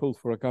think they called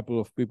for a couple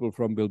of people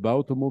from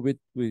Bilbao to move it.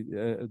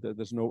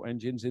 There's no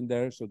engines in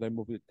there, so they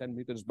move it 10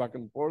 meters back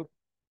and forth.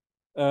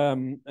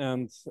 So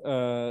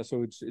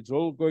it's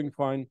all going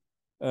fine.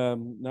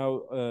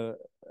 Now,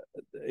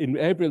 in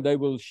April, they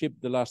will ship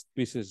the last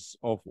pieces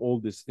of all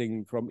this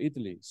thing from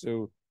Italy.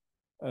 So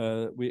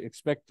we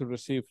expect to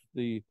receive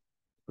the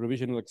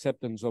provisional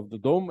acceptance of the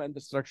dome and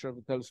the structure of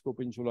the telescope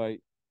in July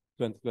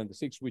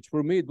 2026, which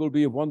for me, it will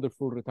be a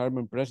wonderful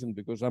retirement present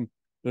because I'm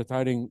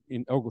retiring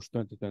in August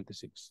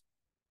 2026.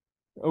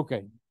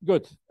 Okay,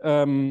 good.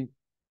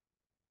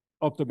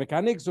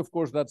 Optomechanics, of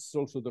course, that's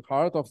also the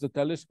heart of the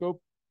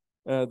telescope.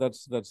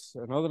 That's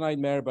another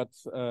nightmare, but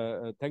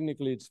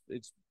technically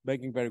it's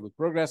making very good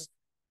progress.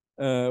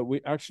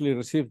 We actually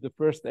received the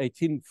first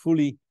 18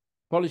 fully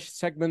polished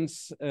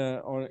segments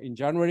in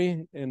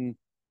January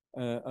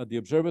at the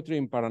observatory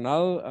in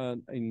Paranal.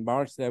 In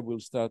March, they will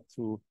start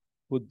to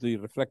put the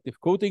reflective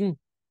coating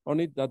on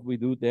it that we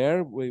do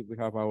there. We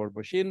have our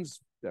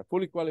machines, they're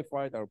fully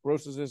qualified, our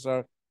processes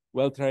are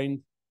well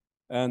trained,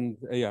 and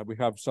yeah, we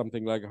have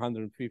something like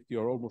 150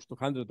 or almost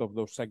 200 of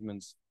those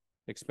segments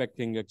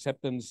expecting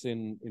acceptance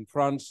in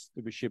France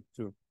to be shipped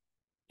to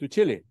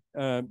Chile.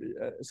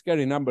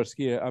 Scary numbers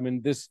here. I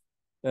mean,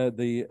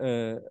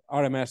 the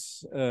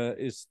RMS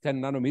is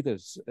 10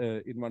 nanometers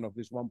in one of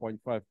these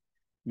 1.5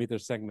 meter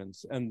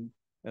segments. And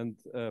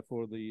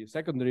for the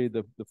secondary,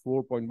 the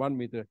 4.1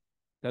 meter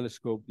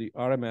telescope, the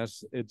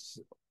RMS, it's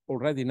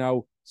already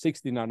now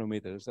 60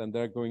 nanometers, and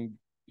they're going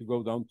to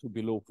go down to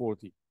below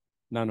 40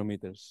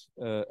 nanometers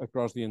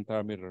across the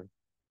entire mirror.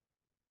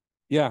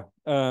 Yeah,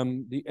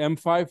 the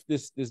M5,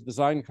 this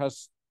design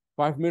has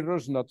 5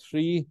 mirrors, not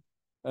 3.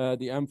 The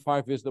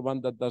M5 is the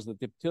one that does the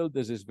tip tilt.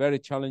 This is very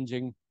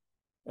challenging.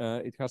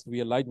 It has to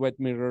be a lightweight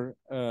mirror.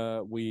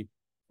 We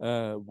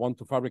want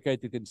to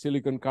fabricate it in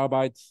silicon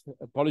carbide.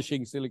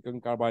 Polishing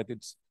silicon carbide,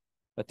 it's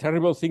a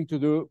terrible thing to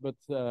do, but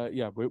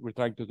yeah, we're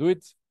trying to do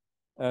it,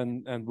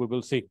 and we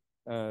will see.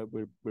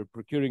 We're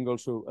procuring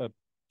also a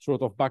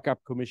sort of backup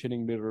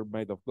commissioning mirror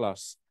made of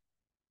glass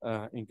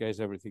in case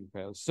everything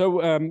fails.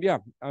 So yeah,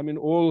 I mean,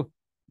 all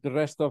the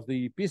rest of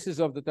the pieces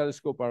of the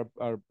telescope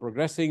are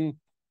progressing.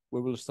 We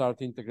will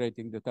start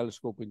integrating the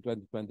telescope in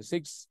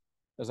 2026,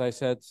 as I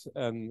said,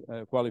 and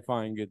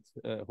qualifying it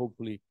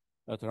hopefully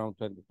at around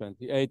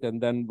 2028, and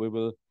then we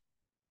will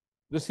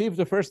receive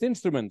the first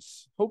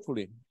instruments,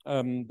 hopefully.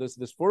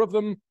 There's 4 of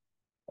them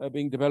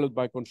being developed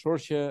by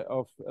consortia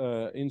of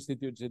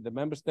institutes in the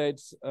member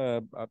states.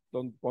 I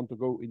don't want to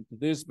go into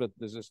this, but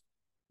this is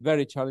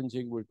very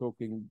challenging. We're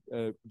talking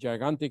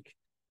gigantic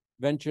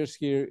ventures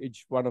here.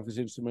 Each one of these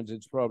instruments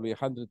is probably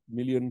 100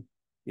 million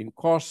in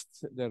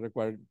cost. They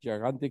require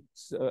gigantic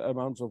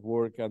amounts of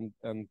work,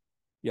 and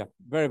yeah,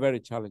 very, very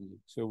challenging.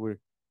 So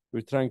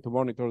we're trying to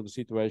monitor the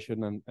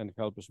situation and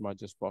help as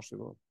much as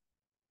possible.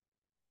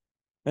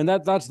 And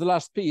that's the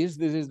last piece.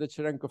 This is the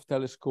Cherenkov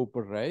Telescope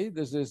Array.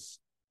 This is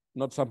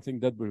not something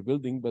that we're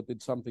building, but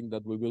it's something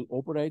that we will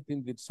operate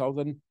in the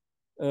southern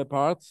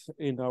part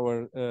in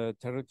our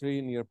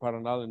territory near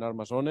Paranal in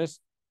Armazones.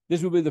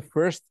 This will be the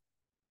first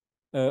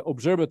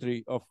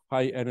observatory of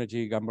high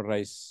energy gamma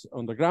rays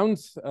on the ground.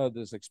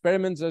 There's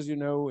experiments, as you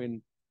know,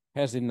 in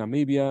HES in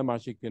Namibia,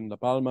 MAGIC in La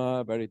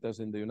Palma, Veritas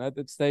in the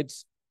United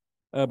States.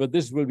 But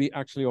this will be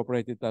actually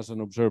operated as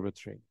an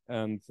observatory.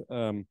 And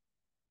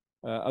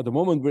at the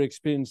moment, we're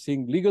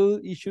experiencing legal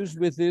issues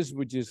with this,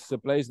 which is a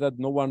place that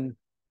no one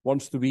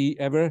wants to be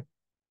ever.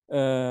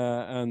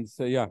 And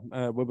so, yeah,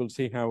 we will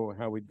see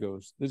how it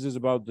goes. This is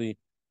about the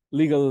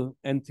legal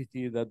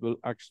entity that will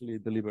actually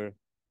deliver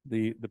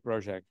the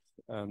project.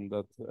 And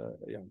that,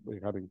 yeah,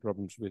 we're having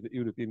problems with the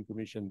European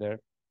Commission there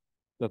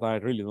that I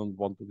really don't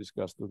want to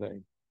discuss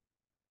today.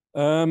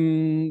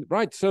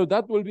 Right, so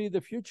that will be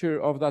the future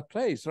of that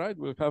place, right?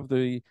 We'll have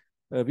the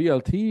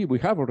VLT. We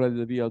have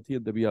already the VLT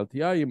and the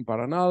VLTI in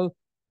Paranal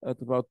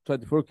at about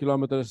 24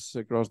 kilometers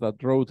across that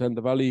road and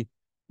the valley.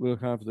 We'll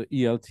have the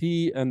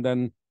ELT, and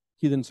then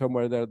hidden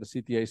somewhere there, the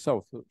CTA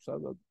South.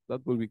 So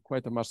that will be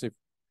quite a massive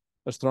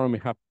astronomy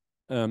hub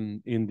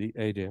in the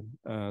area.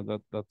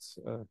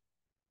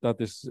 That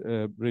is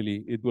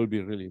really, it will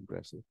be really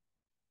impressive.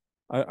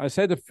 I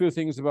said a few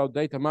things about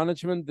data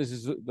management. This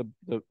is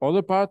the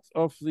other part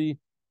of the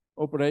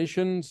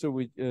operation.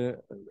 So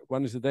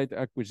one is the data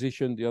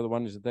acquisition, the other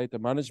one is the data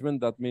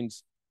management. That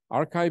means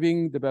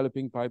archiving,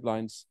 developing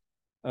pipelines,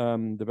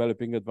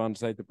 developing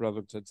advanced data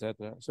products,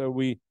 etc. So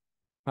we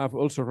have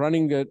also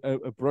running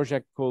a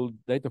project called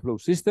Data Flow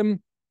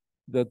System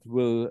that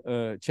will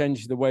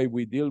change the way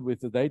we deal with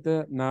the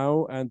data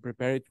now and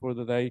prepare it for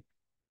the day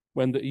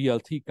when the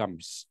ELT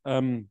comes.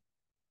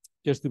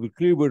 Just to be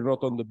clear, we're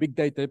not on the big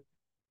data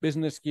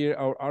business here.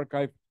 Our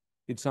archive,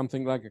 it's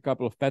something like a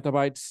couple of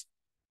petabytes,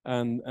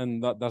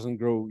 and that doesn't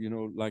grow, you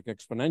know, like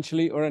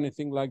exponentially or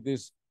anything like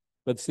this.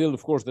 But still,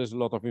 of course, there's a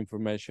lot of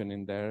information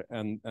in there,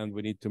 and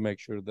we need to make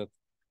sure that,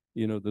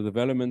 you know, the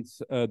development,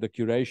 the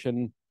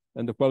curation,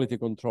 and the quality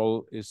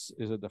control is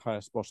at the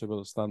highest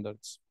possible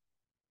standards.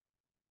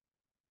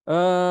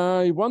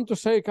 I want to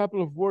say a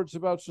couple of words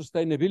about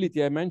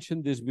sustainability. I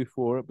mentioned this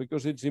before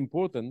because it's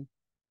important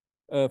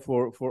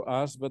for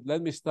us, but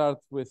let me start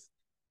with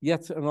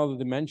yet another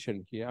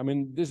dimension here. I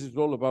mean, this is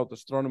all about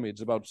astronomy.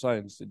 It's about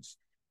science.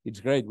 It's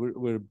great.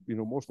 We're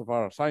most of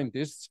our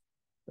scientists.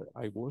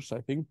 I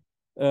think.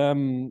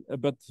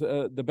 But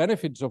the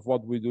benefits of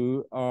what we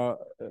do are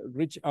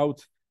reach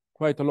out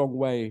quite a long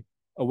way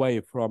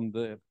away from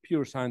the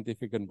pure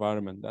scientific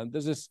environment. And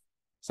this is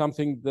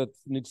something that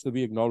needs to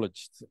be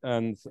acknowledged.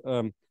 And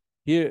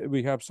here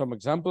we have some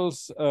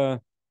examples.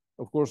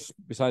 Of course,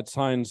 besides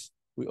science,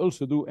 we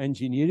also do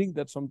engineering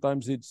that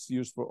sometimes it's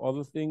used for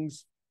other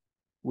things.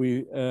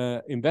 We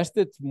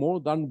invested more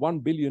than 1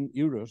 billion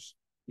euros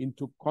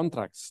into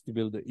contracts to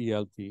build the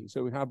ELT.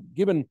 So we have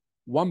given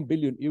 1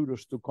 billion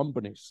euros to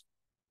companies,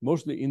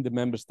 mostly in the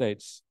member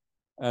states.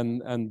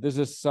 And this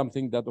is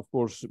something that, of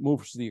course,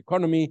 moves the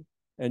economy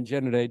and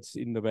generates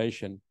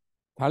innovation.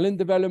 Talent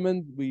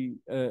development, we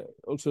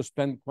also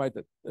spend quite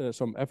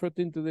some effort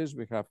into this.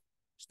 We have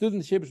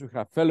studentships, we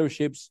have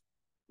fellowships.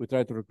 We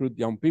try to recruit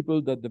young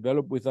people that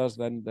develop with us,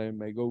 then they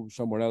may go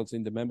somewhere else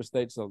in the member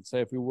states. I'll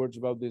say a few words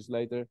about this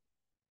later.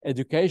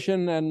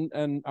 Education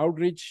and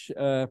outreach,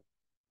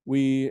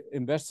 we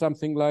invest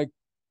something like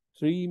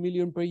 3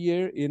 million per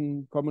year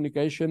in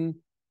communication.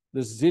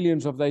 There's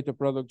zillions of data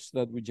products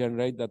that we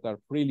generate that are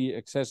freely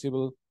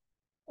accessible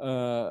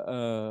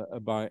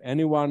by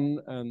anyone.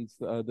 And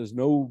there's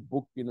no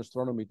book in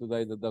astronomy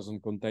today that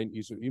doesn't contain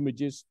ESO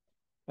images.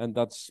 And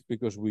that's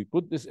because we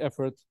put this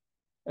effort.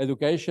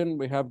 Education,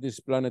 we have this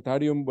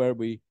planetarium where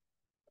we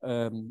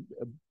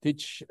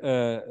teach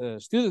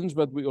students,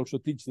 but we also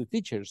teach the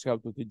teachers how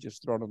to teach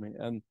astronomy.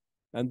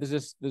 And this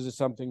is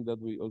something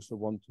that we also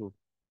want to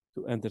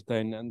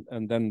entertain.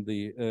 And then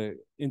the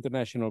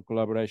international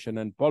collaboration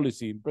and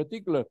policy, in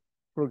particular,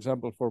 for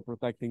example, for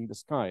protecting the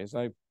skies.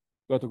 I've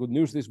got a good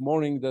news this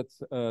morning that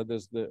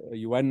there's the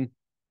UN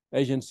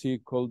agency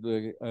called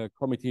the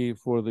Committee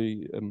for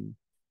the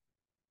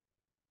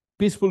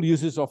Peaceful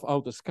Uses of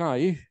Outer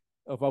Space,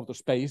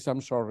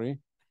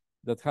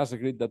 that has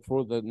agreed that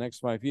for the next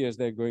 5 years,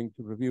 they're going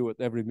to review at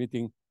every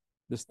meeting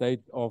the state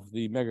of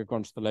the mega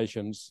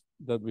constellations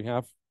that we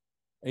have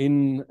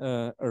in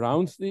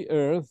around the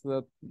Earth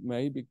that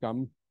may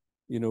become,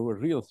 a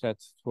real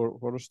threat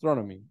for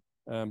astronomy.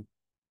 The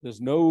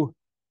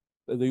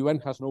UN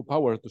has no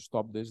power to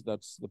stop this.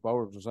 That's the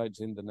power resides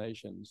in the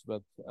nations,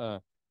 but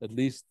at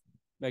least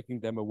making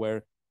them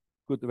aware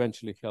could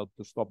eventually help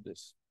to stop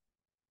this.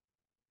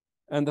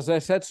 And as I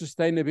said,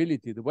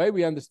 sustainability, the way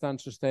we understand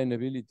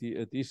sustainability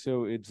at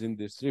ESO, it's in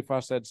these 3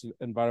 facets: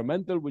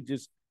 environmental, which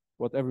is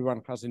what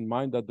everyone has in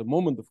mind at the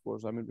moment, of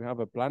course. I mean, we have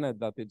a planet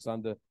that it's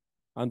under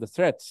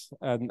threats,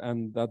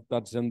 and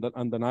that's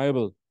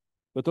undeniable,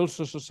 but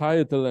also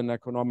societal and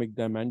economic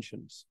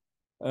dimensions.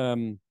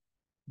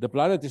 The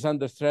planet is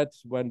under threat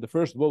when the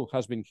first wall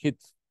has been hit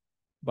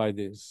by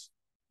this,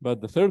 but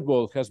the third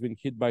wall has been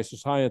hit by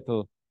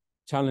societal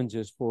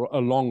challenges for a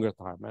longer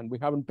time, and we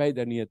haven't paid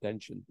any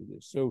attention to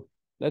this. So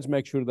let's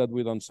make sure that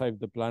we don't save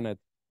the planet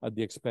at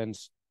the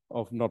expense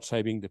of not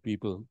saving the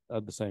people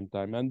at the same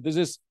time. And this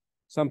is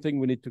something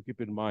we need to keep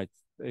in mind.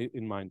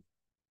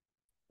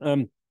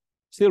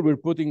 Still, we're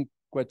putting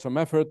quite some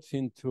effort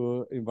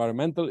into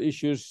environmental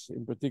issues,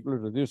 in particular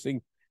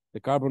reducing the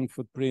carbon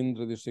footprint,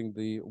 reducing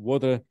the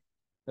water,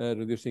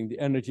 reducing the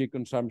energy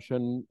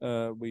consumption.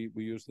 We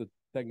use the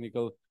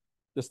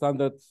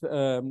standard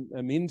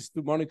means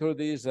to monitor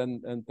these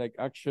and take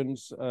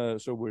actions.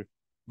 So we're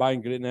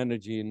buying green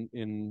energy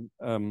in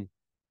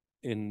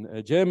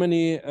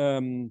Germany.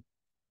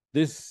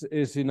 This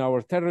is in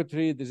our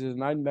territory. This is a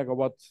 9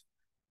 megawatt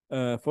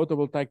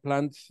photovoltaic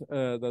plant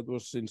that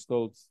was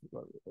installed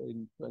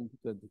in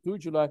 2022,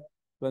 July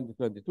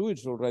 2022.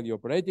 It's already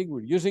operating.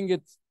 We're using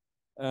it.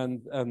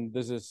 And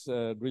this is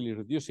really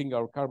reducing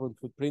our carbon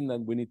footprint,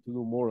 and we need to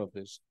do more of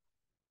this.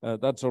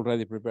 That's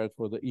already prepared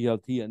for the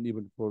ELT and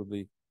even for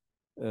the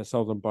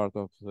southern part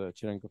of the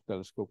Cherenkov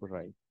Telescope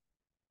Array.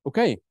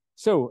 Okay,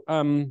 so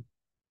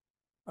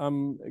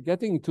I'm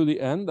getting to the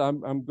end.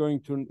 I'm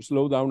going to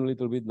slow down a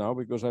little bit now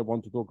because I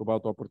want to talk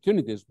about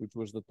opportunities, which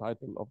was the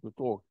title of the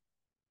talk.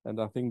 And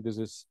I think this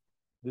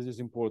is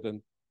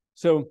important.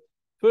 So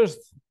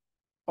first,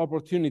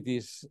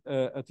 opportunities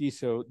at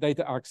ESO,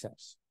 data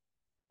access.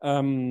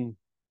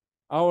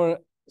 Our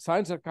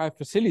Science Archive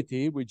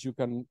facility, which you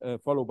can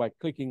follow by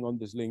clicking on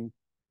this link,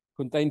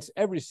 contains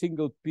every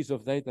single piece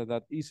of data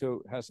that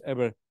ESO has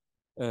ever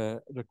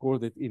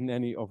recorded in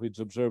any of its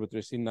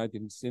observatories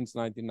since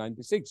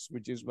 1996,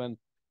 which is when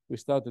we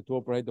started to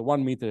operate the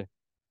 1 meter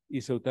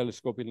ESO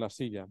telescope in La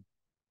Silla.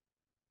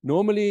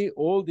 Normally,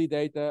 all the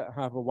data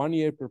have a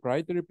 1-year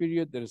proprietary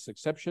period. There is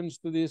exceptions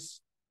to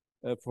this.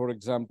 For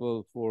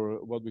example,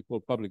 for what we call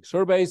public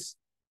surveys,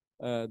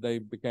 they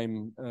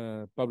became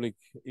public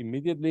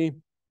immediately.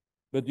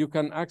 But you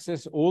can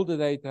access all the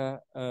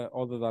data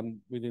other than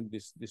within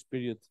this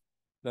period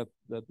that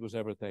was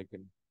ever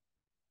taken.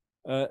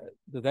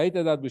 The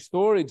data that we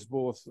store, it's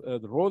both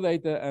the raw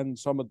data and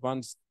some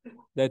advanced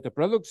data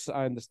products.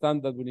 I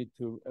understand that we need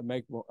to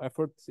make more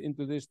effort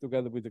into this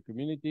together with the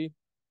community.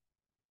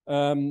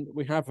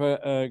 We have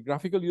a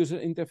graphical user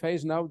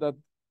interface now that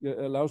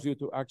allows you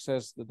to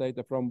access the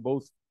data from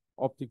both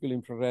optical,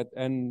 infrared,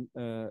 and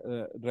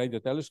radio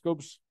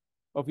telescopes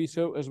of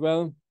ESO as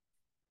well.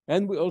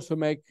 And we also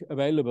make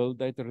available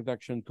data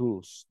reduction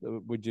tools,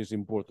 which is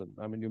important.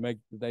 I mean, you make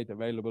the data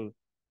available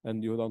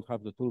and you don't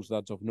have the tools,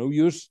 that's of no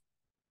use.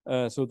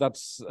 So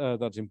that's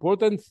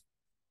important.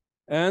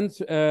 And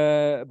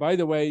by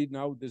the way,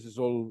 now this is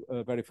all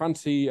very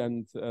fancy,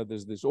 and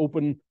there's this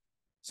open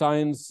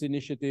science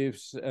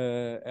initiatives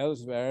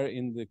elsewhere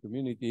in the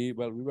community.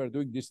 Well, we were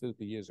doing this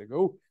 30 years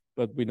ago,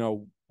 but we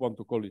now want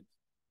to call it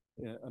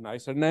a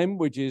nicer name,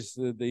 which is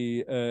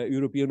the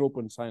European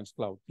Open Science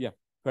Cloud. Yeah,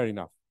 fair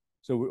enough.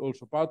 So we're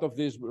also part of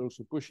this. We're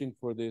also pushing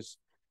for this.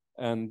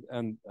 And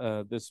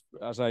this,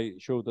 as I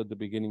showed at the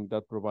beginning,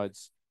 that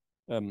provides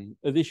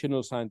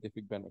additional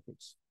scientific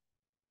benefits.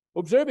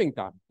 Observing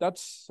time,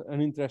 that's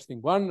an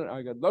interesting one.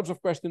 I got lots of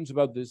questions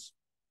about this.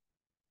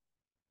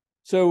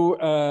 So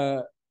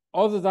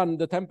other than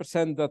the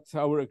 10% that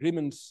our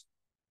agreements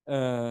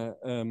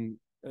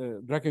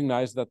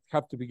recognize that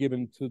have to be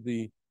given to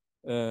the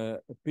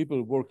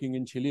people working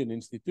in Chilean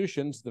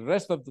institutions, the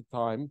rest of the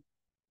time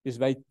is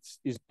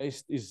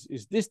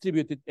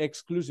distributed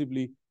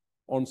exclusively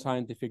on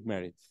scientific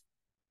merit.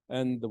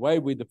 And the way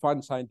we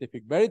define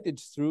scientific merit,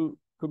 it's through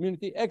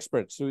community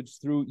experts. So it's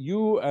through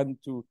you and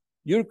to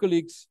your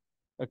colleagues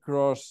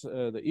across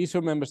the ESO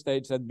member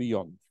states and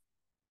beyond.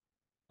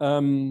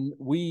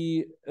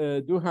 We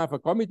do have a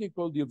committee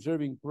called the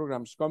Observing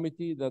Programs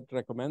Committee that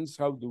recommends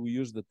how do we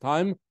use the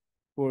time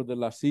for the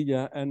La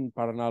Silla and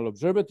Paranal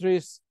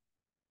observatories.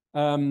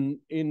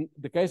 In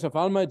the case of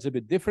ALMA, it's a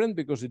bit different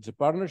because it's a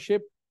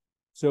partnership.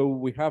 So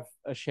we have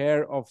a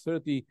share of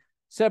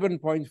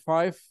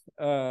 37.5.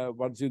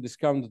 Once you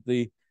discount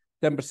the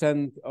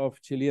 10%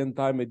 of Chilean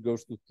time, it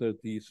goes to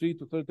 33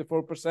 to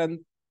 34%.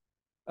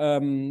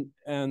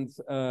 And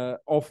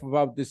of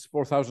about this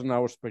 4,000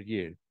 hours per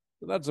year.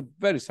 So that's a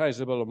very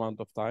sizable amount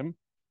of time.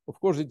 Of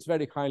course, it's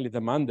very highly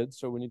demanded,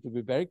 so we need to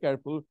be very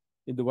careful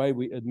in the way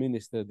we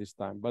administer this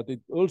time. But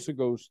it also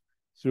goes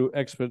through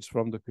experts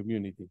from the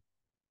community.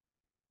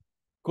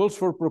 Calls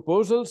for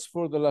proposals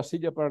for the La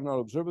Silla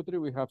Paranal Observatory.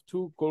 We have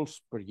 2 calls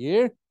per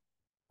year.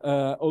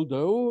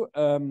 Although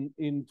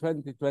in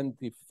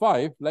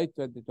 2025, late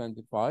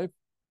 2025,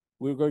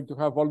 we're going to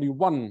have only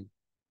 1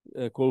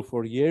 call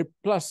for a year,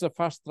 plus a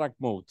fast track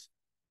mode.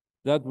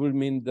 That will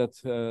mean that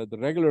the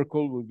regular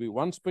call will be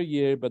once per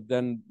year, but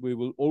then we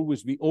will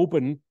always be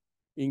open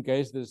in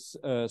case there's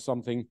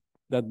something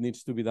that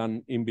needs to be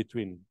done in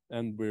between.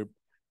 And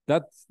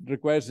that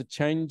requires a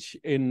change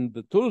in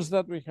the tools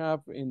that we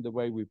have, in the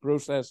way we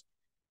process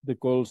the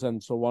calls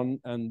and so on,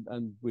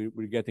 and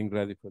we're getting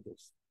ready for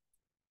this.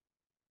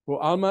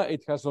 For ALMA,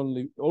 it has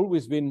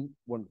always been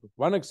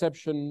one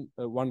exception,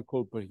 1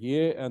 call per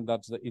year, and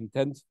that's the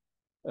intent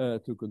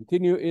to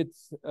continue it.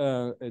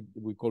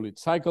 We call it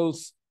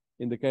cycles.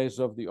 In the case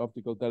of the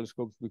optical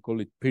telescopes, we call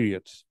it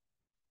periods.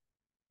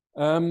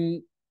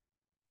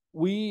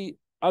 We,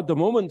 at the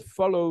moment,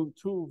 follow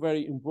 2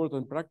 very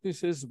important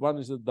practices. One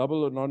is the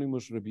double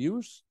anonymous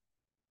reviews.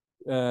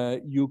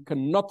 You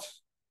cannot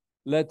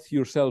let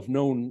yourself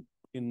known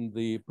in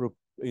the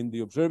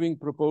observing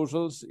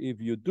proposals. If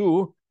you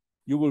do,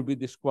 you will be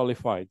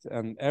disqualified.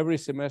 And every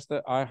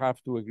semester, I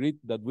have to agree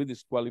that we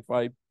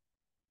disqualify,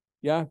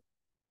 a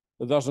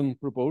dozen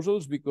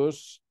proposals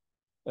because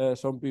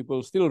some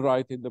people still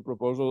write in the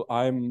proposal,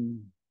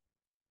 I'm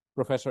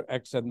Professor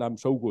X and I'm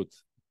so good,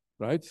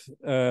 right?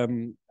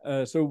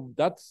 So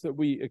that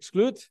we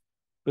exclude,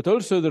 but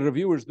also the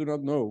reviewers do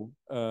not know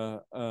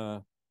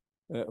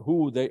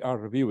who they are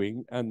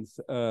reviewing, and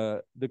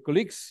the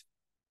colleagues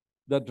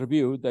that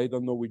review, they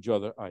don't know each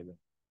other either.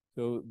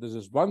 So this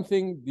is one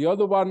thing. The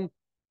other one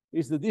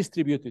is the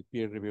distributed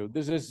peer review.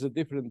 This is a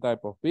different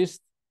type of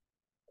beast,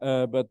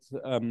 but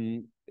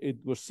it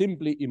was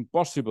simply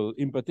impossible,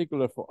 in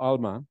particular for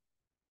ALMA,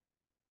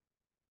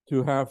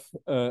 to have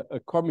a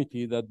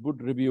committee that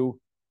would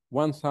review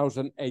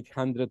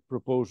 1,800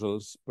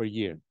 proposals per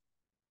year.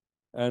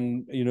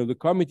 And, the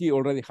committee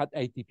already had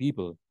 80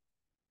 people.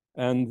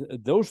 And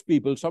those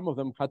people, some of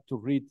them had to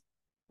read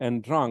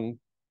and rank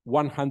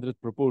 100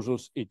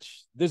 proposals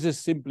each. This is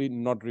simply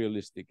not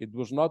realistic. It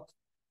was not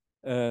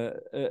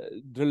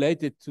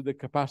related to the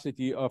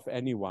capacity of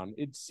anyone.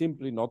 It's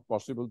simply not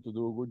possible to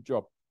do a good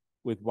job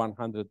with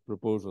 100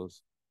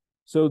 proposals.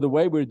 So the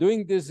way we're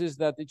doing this is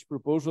that each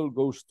proposal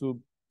goes to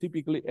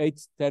typically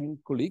 8-10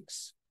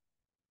 colleagues.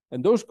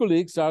 And those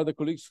colleagues are the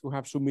colleagues who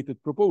have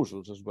submitted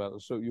proposals as well.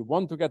 So you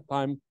want to get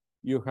time,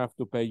 you have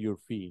to pay your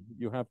fee.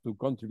 You have to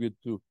contribute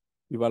to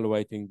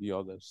evaluating the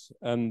others.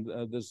 And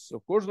there's,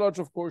 of course, lots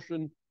of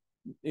caution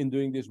in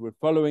doing this. We're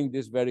following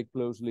this very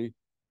closely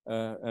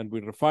and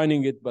we're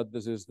refining it, but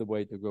this is the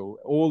way to go.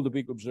 All the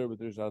big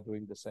observatories are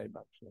doing the same,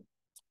 actually.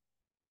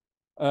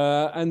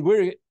 And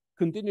we're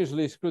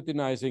continuously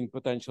scrutinizing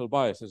potential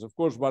biases. Of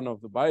course, one of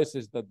the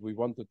biases that we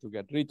wanted to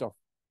get rid of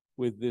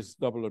with this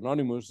double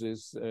anonymous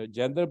is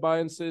gender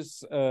biases,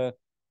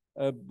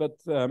 but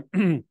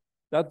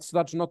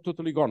that's not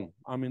totally gone.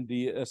 I mean,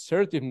 the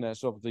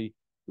assertiveness of the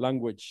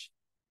language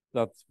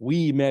that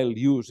we male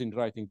use in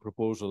writing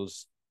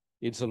proposals,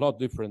 it's a lot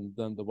different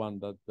than the one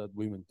that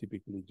women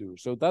typically do.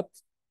 So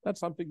that's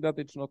something that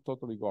it's not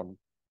totally gone.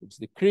 It's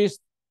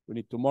decreased. We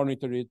need to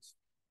monitor it.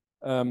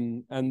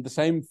 And the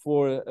same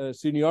for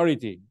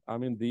seniority. I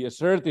mean, the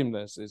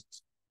assertiveness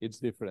it's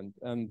different.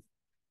 And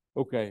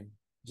okay,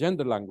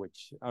 gender language.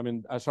 I mean,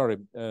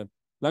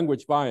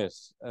 language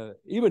bias,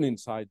 even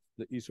inside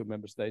the ESO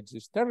member states,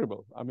 is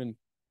terrible. I mean,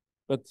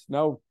 but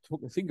now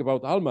think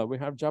about ALMA. We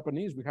have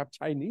Japanese, we have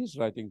Chinese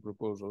writing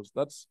proposals.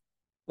 That's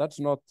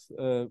not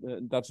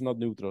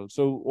neutral.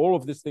 So all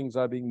of these things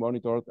are being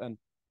monitored, and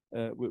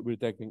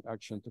we're taking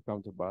action to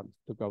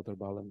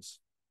counterbalance.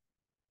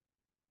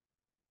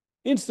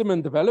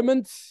 Instrument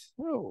development.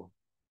 Oh,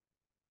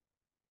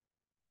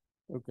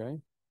 okay.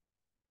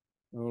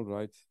 All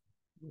right.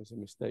 There's a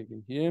mistake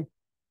in here.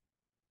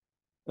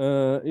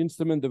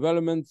 Instrument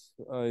development.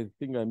 I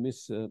think I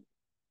missed the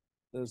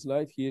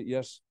slide here.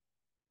 Yes.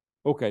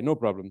 Okay, no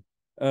problem.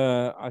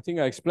 I think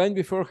I explained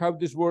before how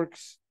this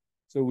works.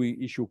 So we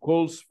issue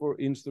calls for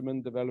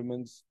instrument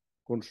developments,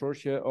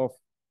 consortia of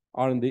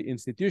R&D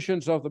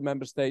institutions of the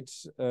member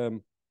states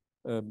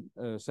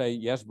say,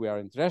 yes, we are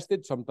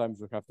interested. Sometimes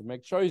we have to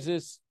make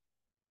choices.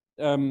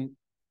 Then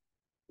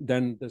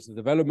there's the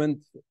development.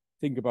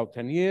 Think about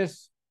 10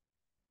 years,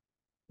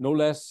 no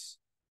less,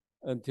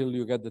 until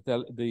you get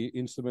the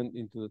instrument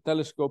into the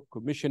telescope,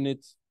 commission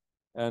it,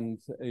 and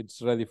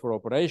it's ready for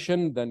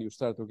operation. Then you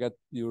start to get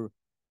your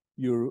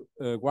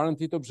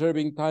guaranteed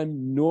observing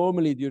time,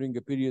 normally during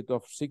a period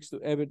of 6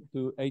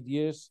 to 8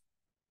 years,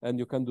 and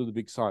you can do the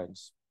big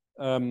science.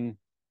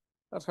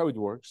 That's how it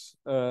works.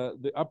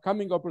 The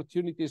upcoming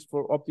opportunities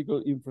for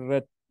optical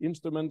infrared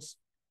instruments.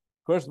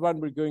 First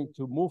one, we're going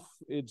to move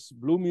its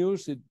Blue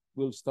Muse. It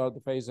will start the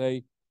phase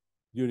A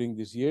during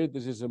this year.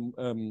 This is a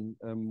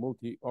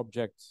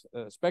multi-object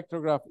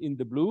spectrograph in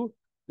the blue.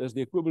 There's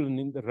the equivalent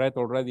in the red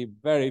already,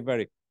 very,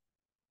 very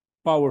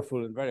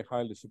powerful and very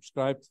highly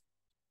subscribed.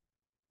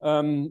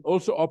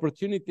 Also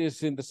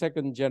opportunities in the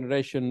second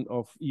generation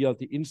of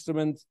ELT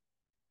instrument.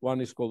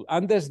 One is called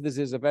Andes. This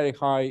is a very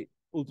high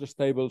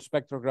ultra-stable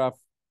spectrograph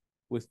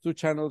with 2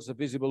 channels, a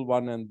visible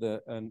one and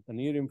a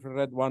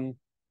near-infrared one,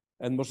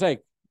 and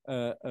Mosaic,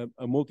 a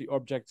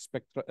multi-object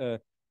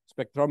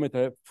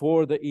spectrometer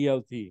for the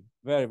ELT.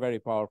 Very, very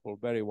powerful,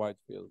 very wide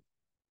field.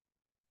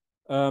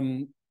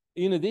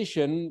 In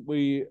addition,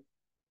 we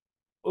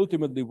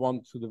ultimately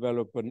want to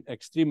develop an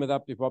extreme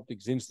adaptive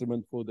optics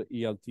instrument for the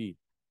ELT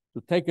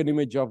to take an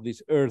image of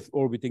this Earth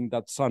orbiting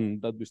that sun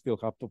that we still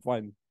have to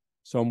find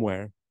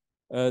somewhere.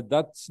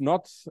 That's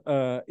not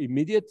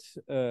immediate.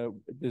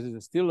 This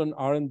is still an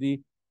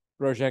R&D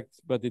project,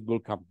 but it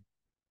will come.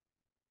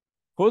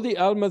 For the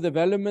ALMA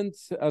development,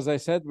 as I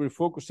said, we're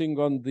focusing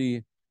on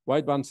the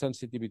wideband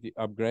sensitivity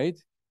upgrade.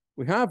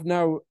 We have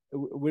now,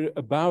 we're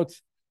about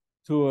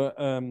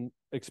to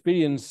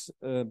experience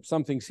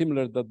something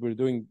similar that we're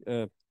doing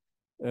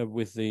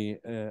with the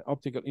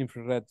optical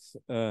infrared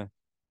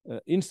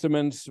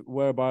instruments,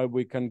 whereby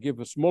we can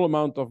give a small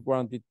amount of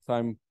guaranteed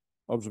time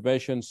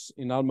observations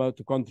in ALMA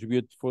to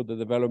contribute for the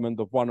development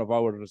of one of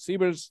our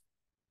receivers.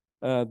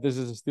 This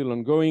is still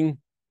ongoing,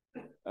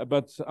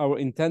 but our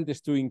intent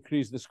is to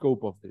increase the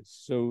scope of this.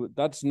 So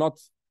that's not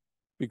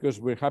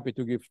because we're happy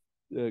to give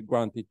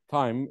granted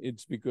time,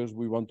 it's because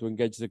we want to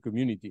engage the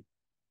community,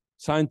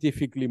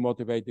 scientifically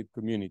motivated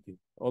community.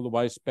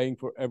 Otherwise, paying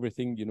for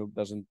everything,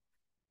 doesn't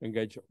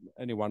engage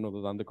anyone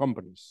other than the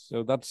companies.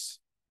 So that's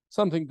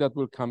something that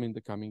will come in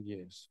the coming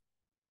years.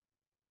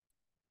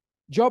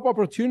 Job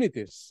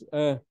opportunities.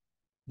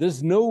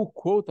 There's no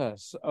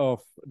quotas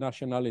of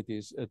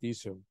nationalities at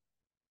ESO.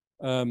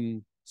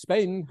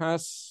 Spain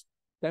has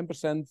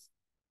 10%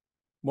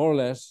 more or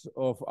less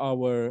of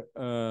our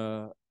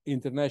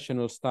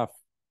international staff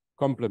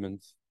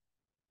complement.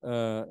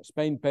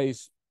 Spain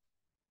pays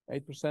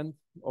 8%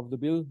 of the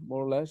bill,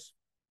 more or less.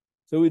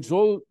 So it's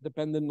all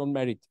dependent on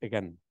merit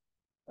again.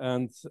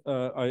 And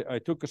I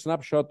took a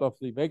snapshot of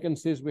the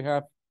vacancies we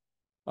have.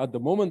 At the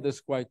moment,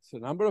 there's quite a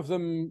number of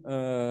them.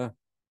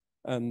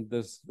 And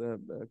there's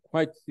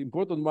quite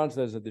important ones.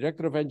 There's a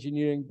director of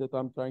engineering that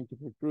I'm trying to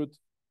recruit.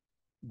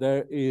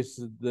 There is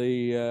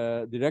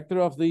the director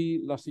of the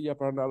La Silla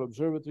Paranal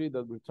Observatory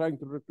that we're trying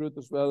to recruit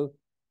as well.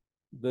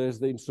 There's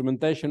the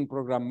instrumentation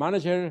program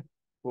manager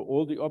for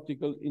all the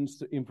optical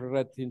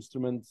infrared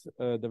instrument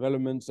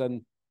developments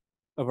and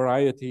a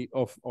variety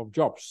of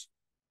jobs.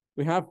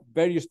 We have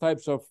various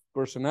types of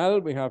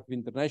personnel. We have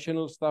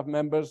international staff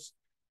members.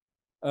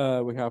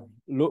 We have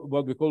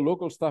what we call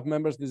local staff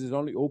members. This is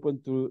only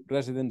open to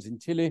residents in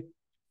Chile.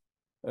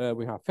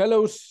 We have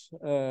fellows,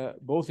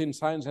 both in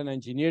science and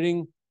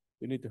engineering.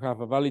 You need to have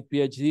a valid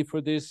PhD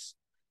for this.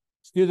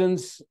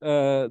 Students,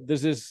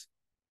 this is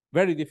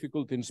very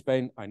difficult in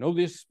Spain. I know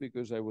this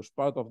because I was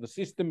part of the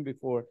system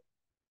before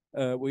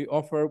we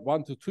offer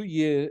 1 to 2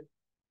 year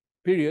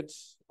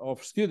periods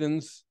of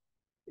students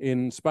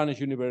in Spanish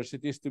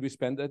universities to be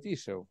spent at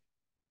ESO.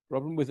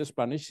 Problem with the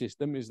Spanish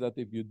system is that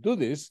if you do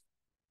this,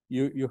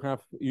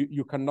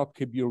 you cannot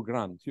keep your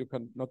grant, you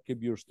cannot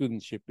keep your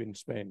studentship in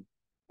Spain.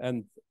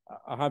 And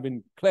I have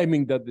been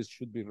claiming that this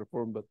should be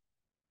reformed, but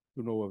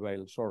to no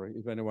avail. Sorry,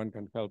 if anyone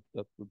can help,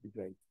 that would be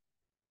great.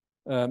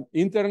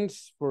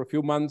 Interns for a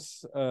few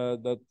months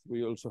that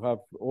we also have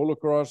all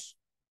across,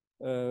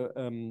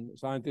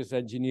 scientists,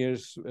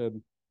 engineers,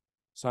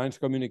 science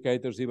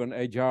communicators, even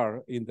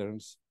HR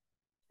interns.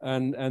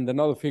 And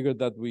another figure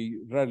that we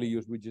rarely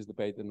use, which is the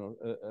paid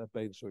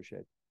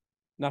associate.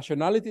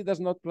 Nationality does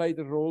not play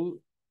the role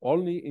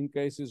only in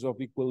cases of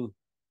equal,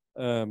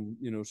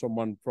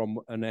 someone from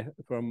an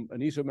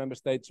ESO member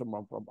state,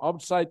 someone from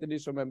outside an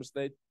ESO member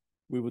state.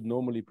 We would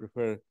normally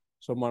prefer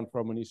someone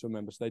from an ESO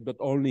member state, but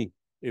only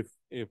if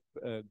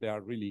they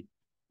are really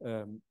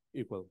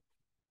equal.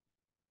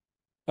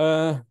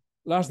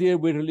 Last year,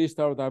 we released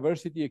our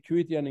diversity,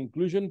 equity, and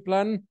inclusion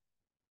plan.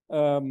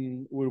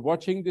 We're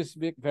watching this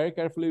very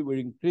carefully. We're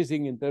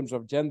increasing in terms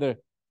of gender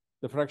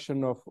the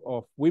fraction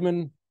of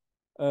women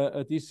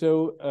at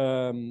ESO,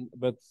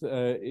 but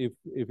if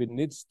it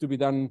needs to be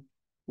done,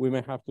 we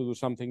may have to do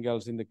something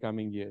else in the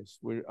coming years.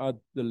 We're at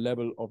the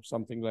level of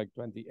something like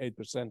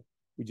 28%,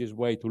 which is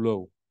way too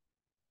low.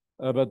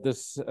 But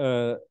this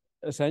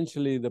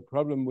essentially the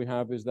problem we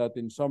have is that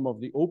in some of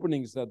the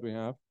openings that we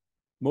have,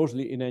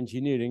 mostly in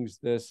engineering,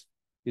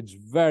 it's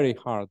very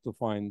hard to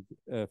find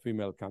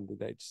female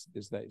candidates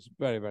these days.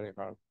 Very, very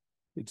hard.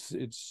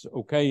 It's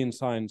okay in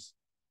science.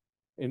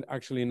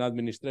 Actually in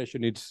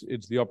administration, it's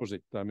the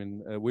opposite. I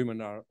mean, women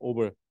are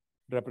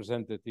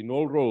overrepresented in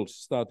all roles.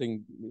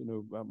 Starting,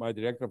 my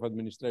director of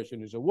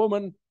administration is a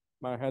woman.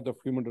 My head of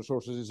human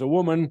resources is a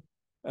woman,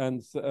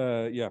 and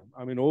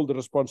all the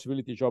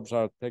responsibility jobs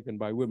are taken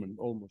by women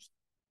almost.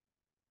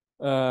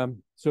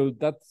 So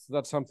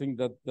that's something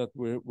that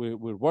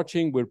we're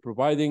watching. We're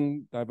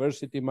providing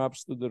diversity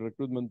maps to the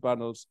recruitment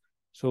panels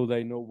so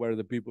they know where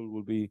the people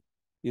will be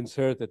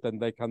inserted,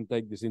 and they can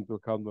take this into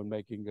account when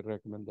making a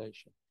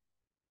recommendation.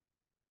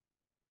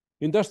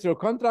 Industrial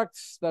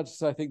contracts,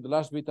 that's, I think, the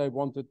last bit I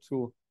wanted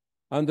to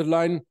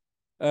underline.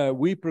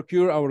 We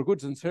procure our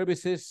goods and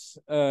services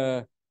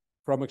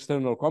from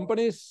external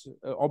companies.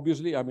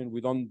 Obviously, I mean, we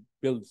don't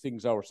build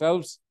things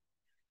ourselves.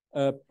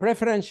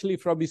 Preferentially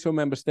from ESO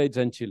member states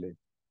and Chile.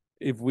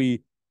 If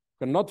we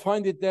cannot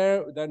find it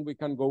there, then we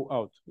can go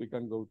out. We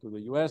can go to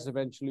the US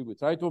eventually. We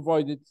try to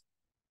avoid it.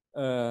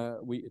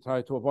 We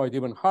try to avoid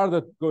even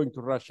harder going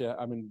to Russia.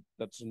 I mean,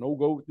 that's a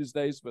no-go these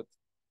days, but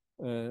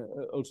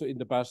also in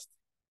the past.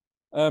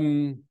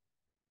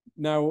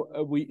 Now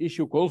we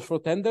issue calls for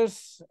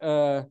tenders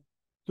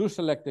to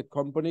selected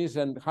companies.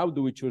 And how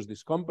do we choose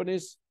these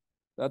companies?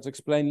 That's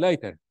explained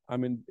later. I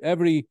mean,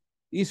 every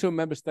ESO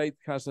member state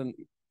has an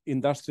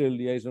industrial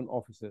liaison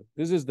officer.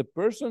 This is the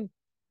person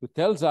who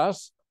tells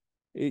us,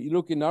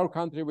 look, in our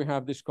country, we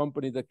have this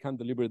company that can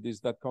deliver this,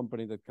 that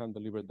company that can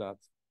deliver that.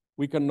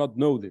 We cannot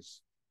know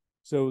this.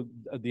 So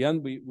at the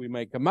end, we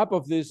make a map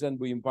of this, and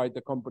we invite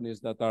the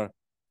companies that are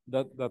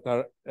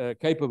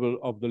capable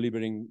of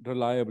delivering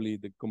reliably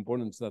the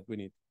components that we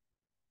need.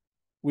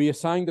 We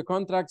assign the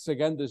contracts.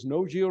 Again, there's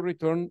no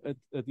geo-return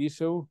at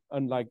ESO,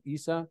 unlike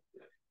ESA.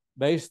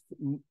 Based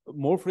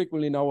more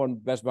frequently now on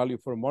best value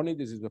for money.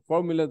 This is the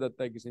formula that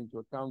takes into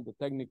account the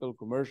technical,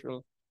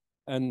 commercial,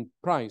 and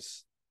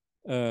price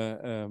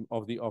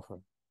of the offer.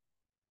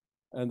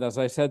 And as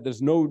I said,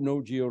 there's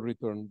no geo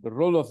return. The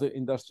role of the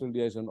industrial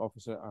liaison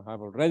officer I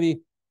have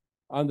already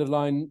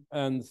underlined,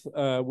 and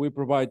we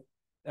provide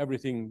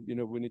everything.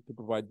 We need to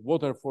provide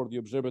water for the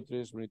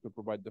observatories. We need to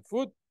provide the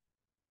food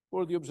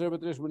for the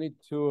observatories. We need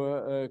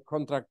to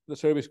contract the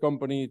service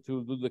company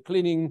to do the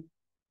cleaning.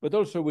 But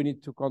also we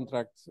need to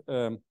contract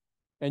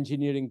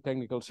engineering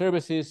technical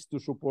services to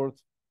support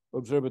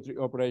observatory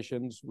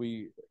operations.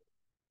 We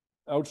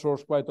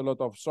outsource quite a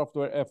lot of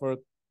software effort,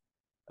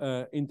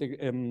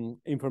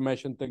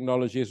 information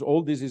technologies.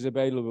 All this is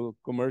available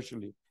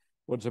commercially.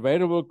 What's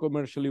available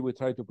commercially, we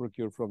try to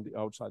procure from the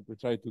outside. We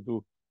try to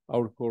do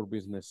our core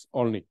business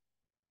only.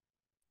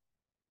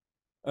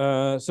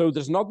 So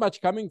there's not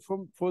much coming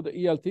for the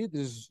ELT.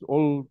 This is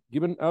all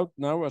given out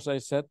now. As I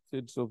said,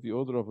 it's of the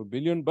order of $1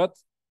 billion, but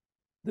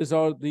these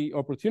are the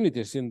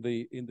opportunities in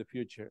the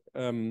future.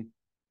 The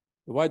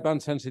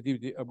wideband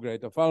sensitivity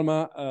upgrade of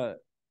ALMA,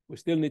 we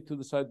still need to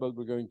decide what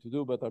we're going to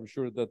do, but I'm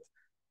sure that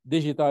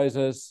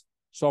digitizers,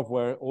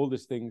 software, all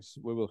these things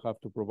we will have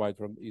to provide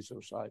from the ESO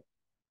side.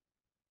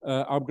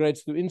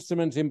 Upgrades to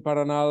instruments in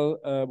Paranal.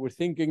 We're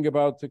thinking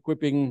about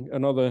equipping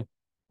another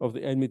of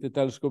the 8-meter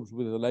telescopes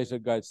with a laser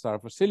guide star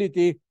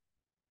facility.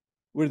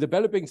 We're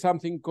developing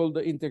something called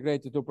the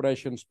Integrated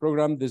Operations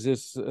Program. This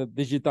is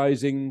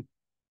digitizing,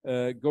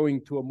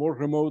 going to a more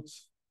remote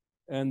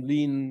and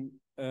lean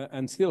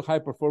and still high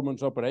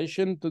performance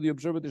operation to the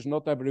observatories.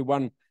 Not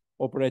everyone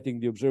operating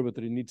the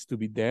observatory needs to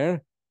be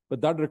there, but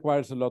that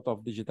requires a lot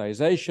of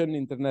digitization,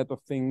 Internet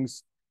of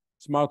Things,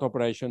 smart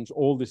operations,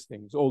 all these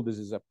things. All this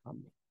is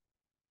upcoming.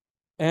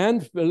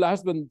 And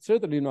last but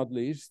certainly not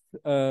least,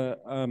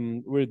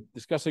 we're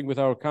discussing with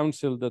our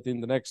council that in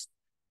the next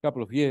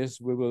couple of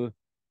years, we will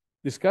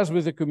discuss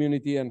with the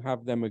community and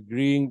have them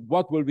agreeing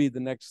what will be the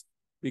next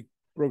big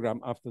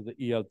program after the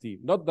ELT.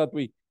 Not that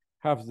we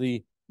have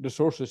the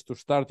resources to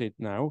start it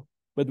now,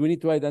 but we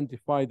need to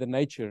identify the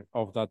nature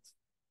of that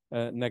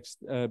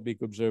next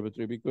big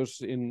observatory, because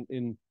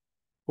in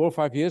 4 or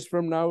 5 years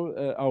from now,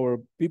 our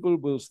people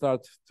will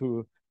start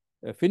to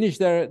finish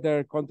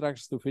their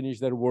contracts, to finish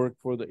their work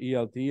for the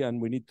ELT,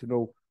 and we need to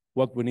know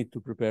what we need to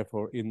prepare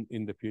for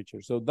in the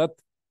future. So that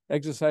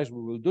exercise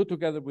we will do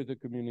together with the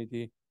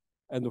community,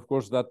 and of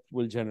course that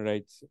will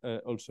generate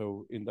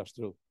also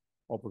industrial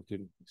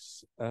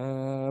opportunities.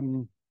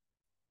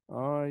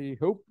 I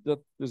hope that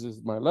this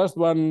is my last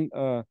one,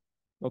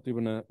 not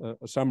even a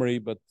summary,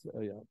 but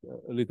yeah,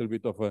 a little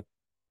bit of a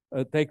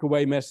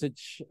takeaway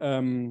message.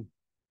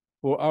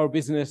 For our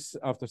business,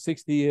 after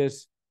 60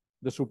 years,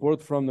 the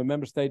support from the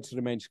member states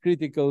remains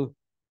critical.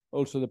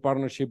 Also the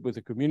partnership with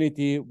the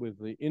community, with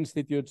the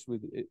institutes,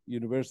 with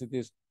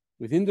universities,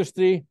 with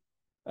industry.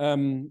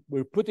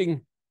 We're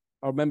putting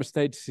our member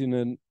states in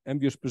an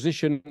envious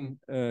position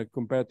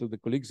compared to the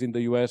colleagues in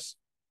the US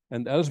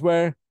and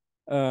elsewhere.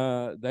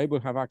 They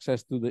will have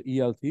access to the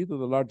ELT, to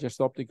the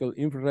largest optical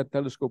infrared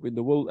telescope in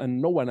the world,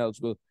 and no one else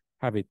will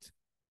have it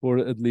for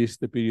at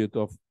least a period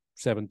of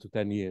 7 to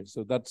 10 years.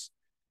 So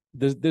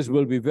this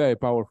will be very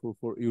powerful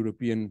for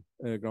European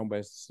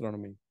ground-based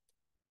astronomy.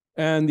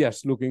 And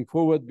yes, looking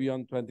forward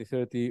beyond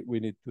 2030,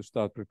 we need to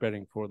start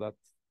preparing for that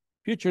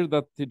future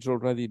that is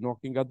already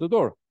knocking at the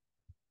door.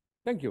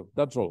 Thank you.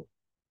 That's all.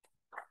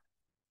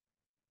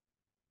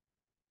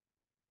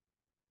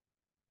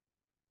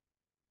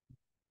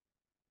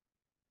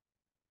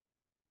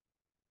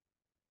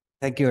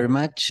 Thank you very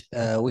much.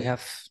 We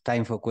have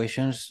time for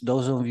questions.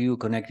 Those of you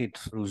connected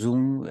through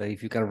Zoom,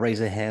 if you can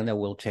raise a hand, I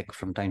will check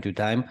from time to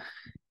time.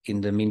 In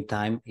the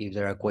meantime, if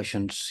there are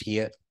questions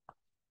here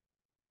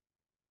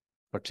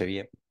for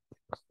Xavier.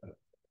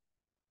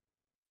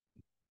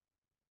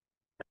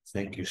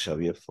 Thank you,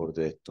 Xavier, for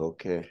the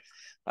talk.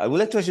 I would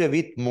like to ask you a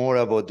bit more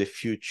about the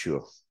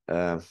future.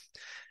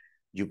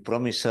 You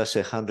promised us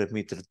a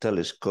 100-meter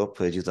telescope.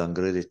 You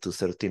downgraded to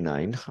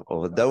 39.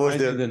 Oh, that was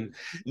didn't.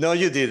 No,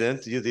 you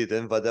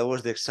didn't. But that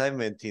was the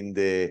excitement in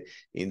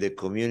the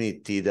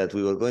community that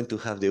we were going to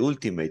have the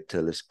ultimate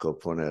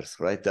telescope on Earth,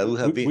 right? That would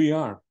have been. We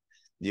are.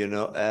 You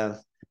know.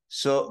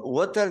 So,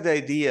 what are the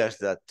ideas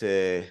that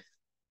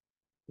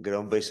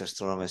ground-based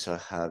astronomers are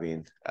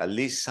having? At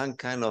least some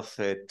kind of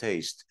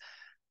taste,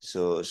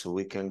 so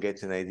we can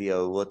get an idea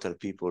of what are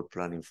people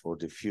planning for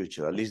the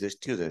future. At least the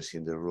students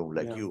in the room,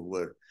 like you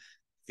were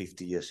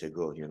 50 years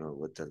ago, you know,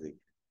 what are they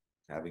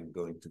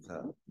going to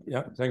have?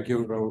 Yeah, thank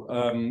you, bro.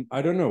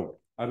 I don't know.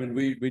 I mean,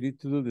 we need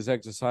to do this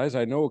exercise.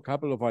 I know a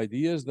couple of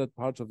ideas that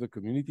parts of the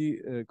community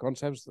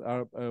concepts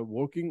are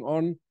working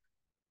on.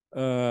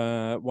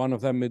 One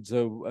of them it's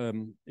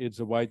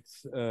a wide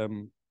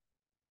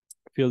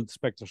field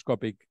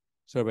spectroscopic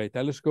survey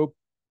telescope.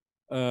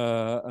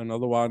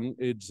 Another one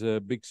is a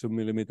big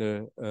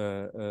submillimeter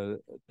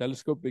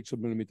telescope, big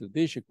submillimeter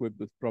dish equipped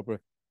with proper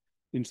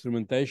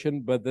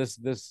instrumentation, but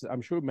there's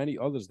I'm sure many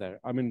others there.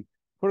 I mean,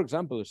 for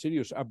example, a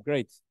serious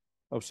upgrade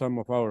of some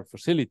of our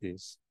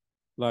facilities,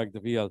 like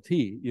the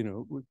VLT, you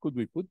know, could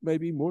we put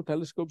maybe more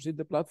telescopes in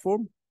the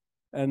platform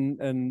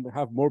and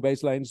have more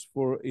baselines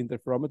for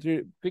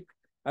interferometry?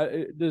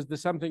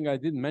 There's something I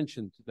didn't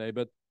mention today,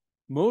 but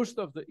most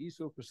of the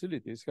ESO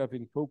facilities have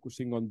been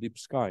focusing on deep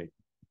sky.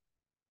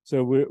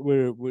 So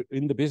we're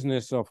in the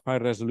business of high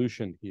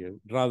resolution here,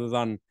 rather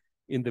than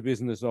in the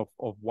business of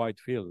wide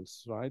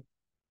fields, right?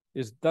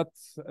 Is that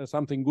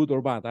something good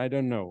or bad? I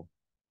don't know.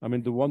 I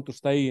mean, do we want to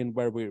stay in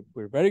where we're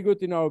very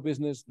good in our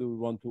business? Do we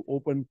want to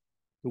open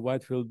to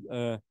wide field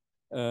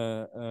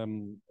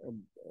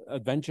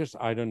adventures?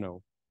 I don't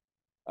know.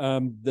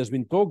 There's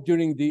been talk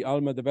during the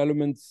ALMA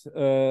development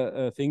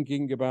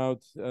thinking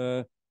about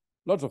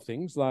lots of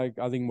things, like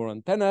adding more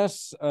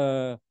antennas,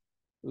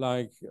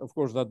 like, of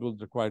course, that will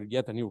require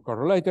yet a new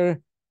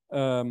correlator.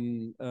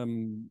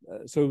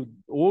 So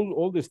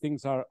all these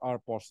things are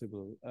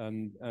possible.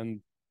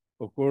 And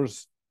of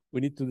course, we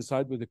need to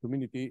decide with the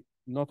community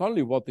not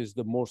only what is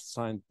the most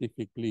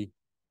scientifically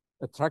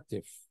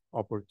attractive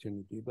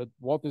opportunity, but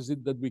what is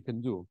it that we can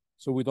do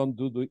so we don't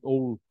do the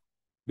old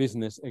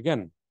business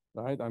again,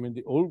 right? I mean,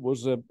 the old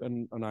was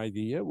an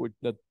idea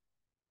that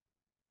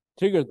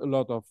triggered a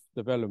lot of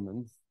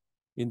development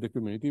in the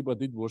community, but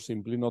it was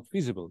simply not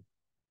feasible.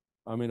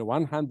 I mean, a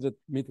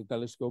 100-meter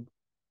telescope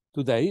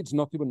today, it's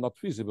not even not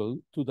feasible.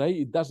 Today,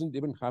 it doesn't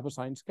even have a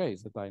science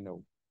case that I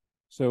know.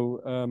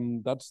 So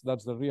that's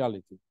the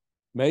reality.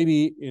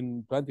 Maybe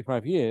in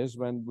 25 years,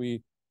 when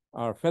we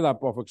are fed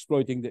up of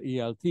exploiting the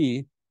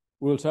ELT,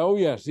 we'll say, oh,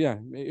 yes, yeah,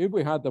 if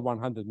we had the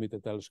 100-meter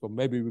telescope,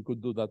 maybe we could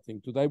do that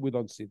thing. Today, we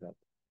don't see that.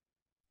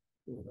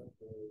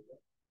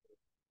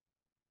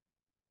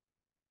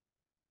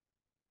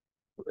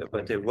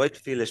 But a wide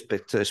field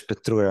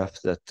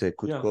spectrograph that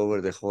could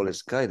cover the whole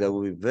sky, that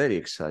would be very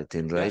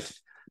exciting, right?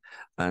 Yes.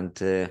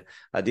 And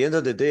at the end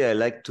of the day, I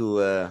like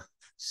to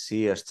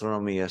see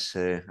astronomy as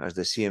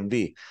the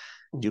CMB.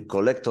 You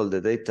collect all the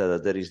data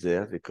that there is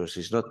there, because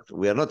it's not,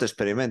 we are not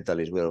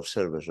experimentalists, we are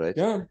observers, right?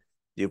 Yeah.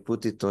 You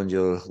put it on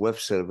your web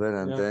server,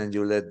 and then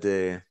you let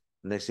the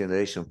next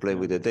generation play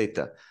with the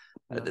data.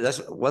 That's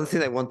one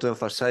thing I want to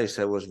emphasize.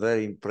 I was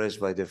very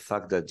impressed by the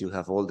fact that you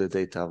have all the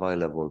data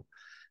available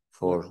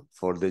for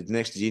the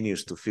next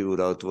genius to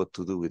figure out what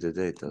to do with the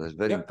data. That's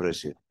very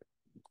impressive.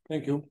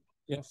 Thank you.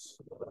 Yes.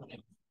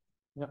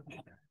 Yeah.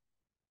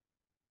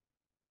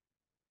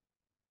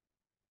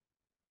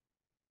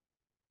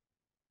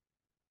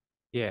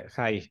 Yeah,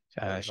 hi,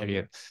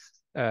 Xavier.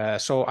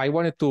 So I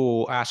wanted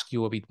to ask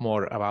you a bit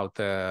more about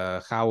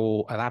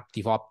how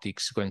adaptive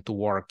optics is going to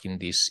work in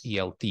this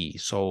ELT.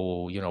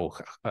 So, you know,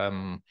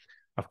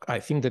 I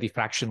think the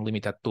diffraction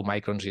limit at 2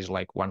 microns is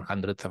like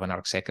 100th of an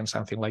arc second,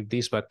 something like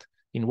this. But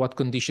in what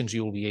conditions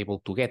you'll be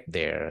able to get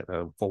there?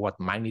 For what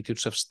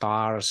magnitudes of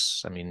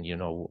stars? I mean, you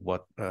know,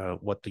 what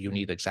do you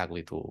need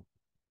exactly to?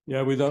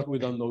 Yeah, we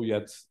don't know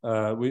yet.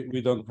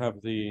 We don't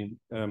have the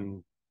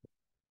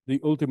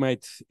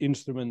ultimate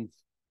instrument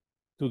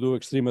to do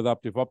extreme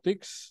adaptive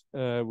optics,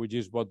 which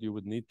is what you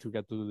would need to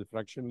get to the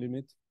diffraction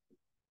limit.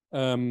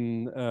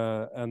 And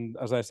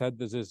as I said,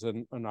 this is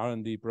an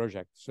R&D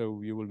project,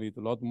 so you will need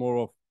a lot more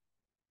of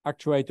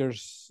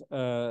actuators,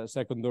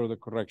 second order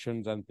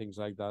corrections, and things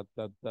like that.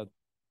 That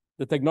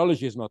the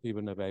technology is not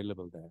even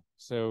available there.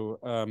 So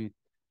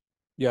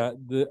yeah,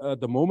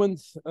 at the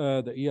moment,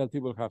 the ELT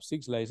will have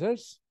 6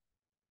 lasers,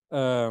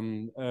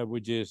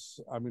 which is,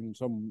 I mean,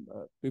 some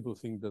people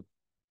think that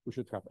we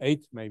should have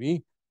 8,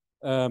 maybe.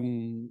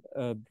 The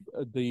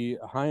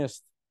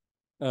highest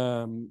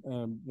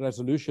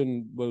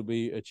resolution will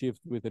be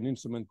achieved with an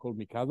instrument called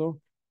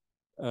Mikado.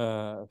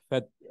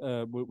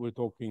 We're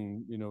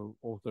talking, you know,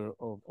 of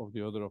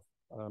the order of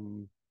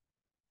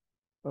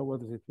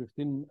what is it,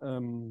 15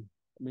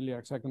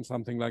 milliarc seconds,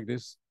 something like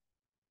this.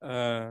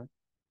 No,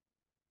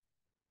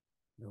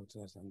 it's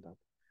less than that.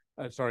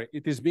 Sorry,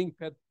 it is being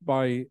fed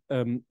by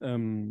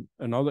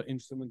another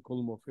instrument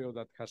called Morpheo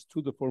that has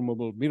 2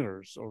 deformable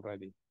mirrors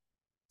already.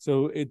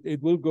 So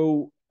it will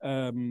go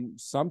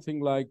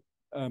something like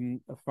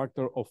a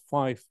factor of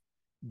 5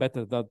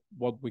 better than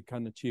what we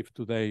can achieve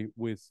today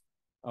with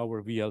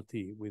our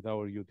VLT, with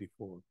our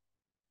UT4.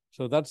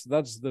 So that's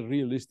the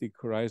realistic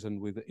horizon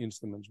with the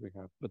instruments we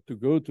have. But to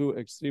go to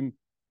extreme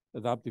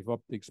adaptive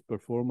optics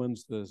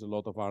performance, there's a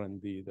lot of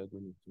R&D that we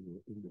need to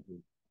do in the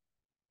field.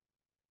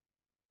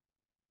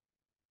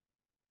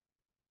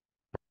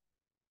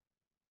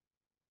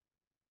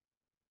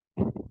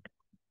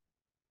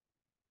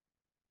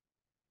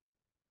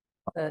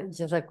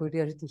 Just a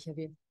curiosity,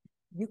 Xavier.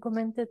 You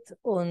commented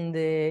on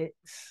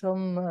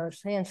some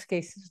science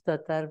cases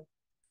that are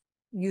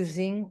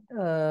using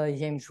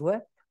James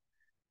Webb,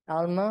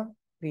 ALMA,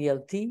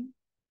 VLT,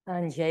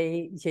 and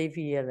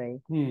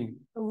JVLA.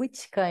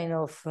 Which kind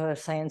of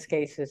science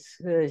cases,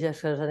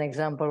 just as an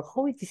example,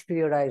 how it is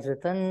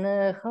prioritized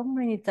and how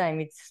many time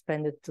it's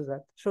spent to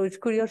that? So it's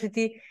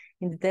curiosity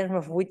in the terms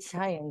of which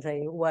science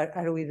what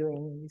are we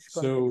doing in this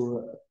context?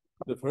 So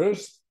the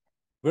first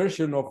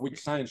version of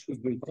which science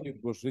should be achieved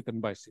was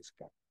written by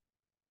Siska.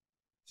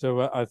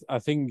 So I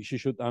think she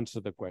should answer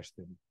the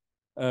question.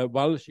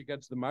 While she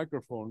gets the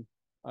microphone,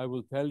 I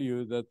will tell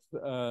you that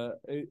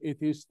it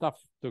is tough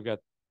to get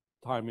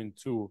time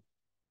into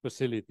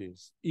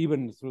facilities,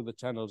 even through the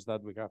channels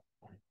that we have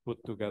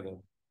put together.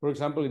 For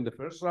example, in the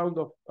first round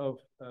of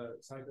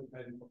cycle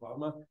time of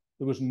ALMA,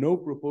 there was no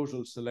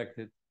proposal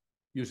selected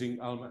using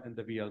ALMA and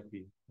the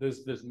VLT.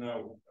 There's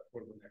now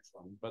for the next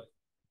one, but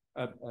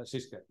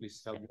Siska,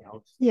 please help me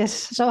out. Yes,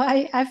 so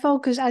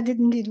I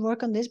didn't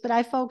work on this, but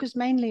I focused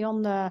mainly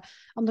on the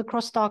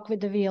crosstalk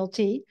with the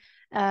VLT.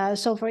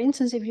 So for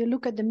instance, if you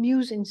look at the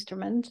MUSE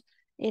instrument,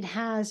 it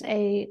has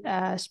a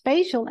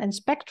spatial and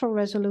spectral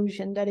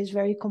resolution that is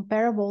very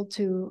comparable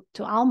to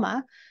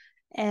ALMA.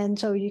 And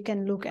so you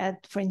can look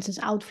at, for instance,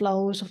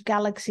 outflows of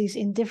galaxies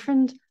in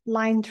different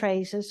line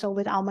traces. So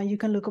with ALMA, you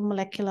can look at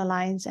molecular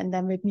lines, and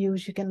then with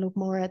MUSE, you can look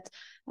more at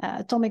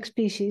atomic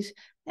species,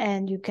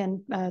 and you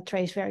can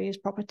trace various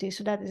properties.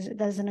 So that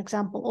is an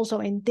example. Also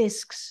in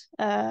disks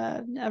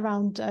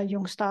around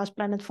young stars,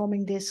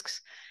 planet-forming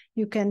disks,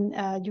 you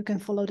can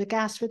follow the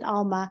gas with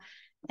ALMA,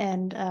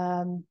 and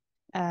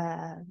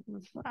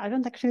I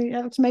don't actually.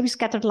 It's maybe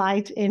scattered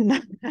light in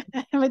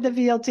with the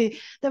VLT.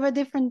 There were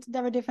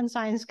different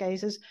science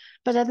cases,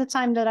 but at the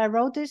time that I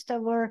wrote this, there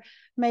were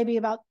maybe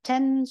about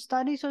 10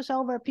 studies or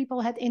so where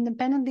people had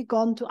independently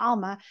gone to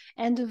ALMA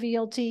and to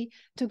VLT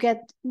to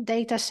get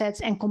data sets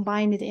and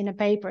combine it in a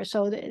paper.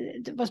 So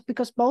it was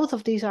because both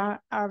of these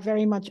are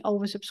very much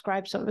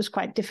oversubscribed, so it was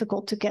quite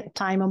difficult to get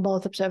time on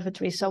both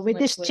observatories. So with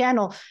this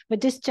channel,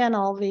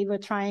 we were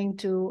trying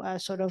to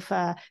sort of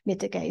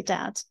mitigate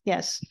that.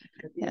 Yes.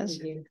 Yes.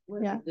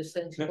 Yeah. The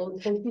sense how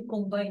to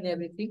combine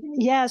everything.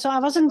 Yeah. So I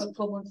wasn't.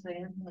 Common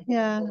science.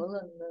 Yeah.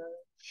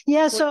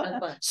 Yeah, so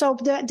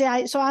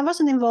I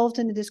wasn't involved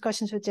in the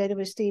discussions with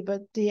JWST,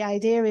 but the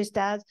idea is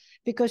that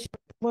because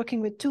you're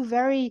working with two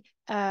very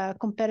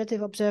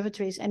competitive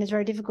observatories, and it's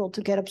very difficult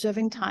to get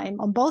observing time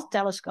on both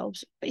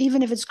telescopes,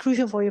 even if it's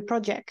crucial for your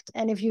project.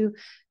 And if you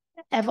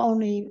have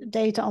only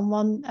data on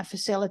one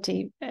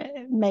facility,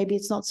 maybe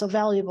it's not so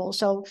valuable.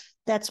 So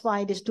that's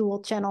why this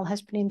dual channel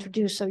has been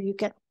introduced. So you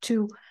get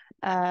two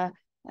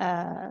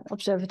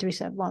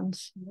observatories at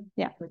once.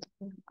 Yeah.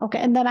 Okay.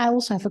 And then I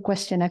also have a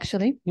question,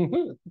 actually.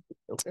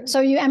 Okay.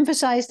 So you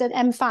emphasize that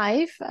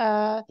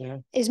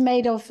M5 is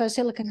made of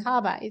silicon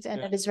carbide,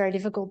 and that it's very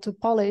difficult to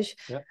polish.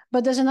 Yeah.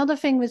 But there's another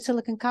thing with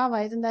silicon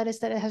carbide, and that is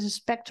that it has a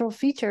spectral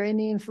feature in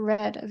the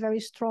infrared, a very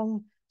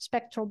strong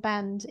spectral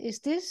band. Is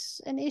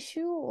this an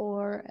issue,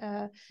 or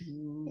I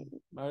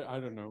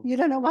don't know. You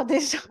don't know what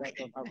this is?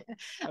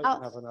 I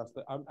don't have an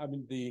answer. I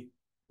mean,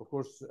 of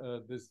course,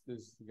 this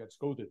gets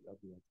coated at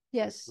the end.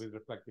 Yes. With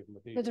reflective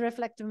material. With the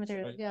reflective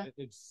material, yeah.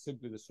 It's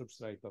simply the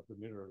substrate of the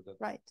mirror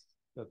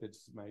that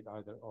it's made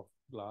either of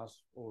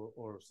glass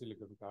or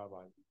silicon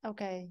carbide.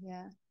 Okay,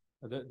 yeah.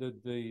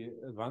 The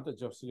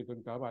advantage of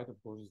silicon carbide,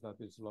 of course, is that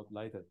it's a lot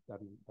lighter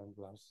than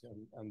glass,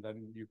 and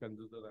then you can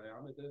do the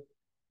diameter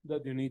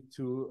that you need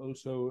to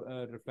also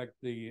reflect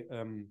the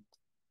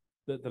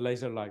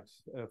laser light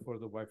for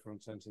the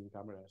wavefront sensing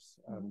cameras.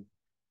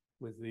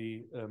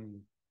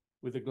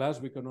 With the glass,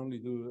 we can only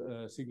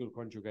do single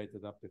conjugated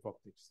adaptive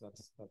optics.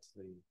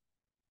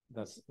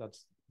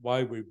 That's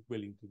why we're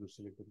willing to do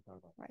silicon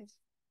carbide. Right.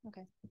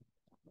 Okay.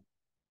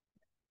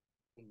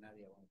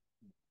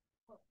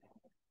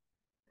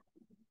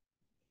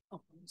 Oh,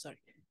 sorry.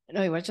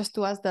 No, it was just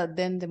to ask that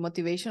then the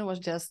motivation was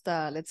just,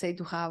 let's say,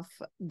 to have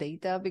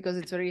data, because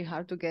it's very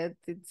hard to get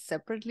it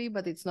separately,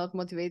 but it's not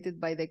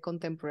motivated by the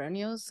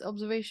contemporaneous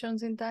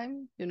observations in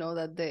time, you know,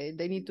 that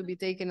they need to be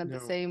taken at the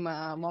same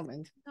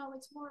moment. No,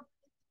 it's more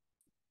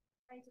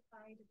motivated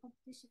by the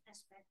competition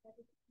aspect. That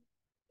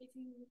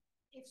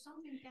if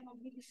something cannot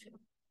really show.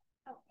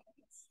 Oh,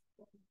 yes.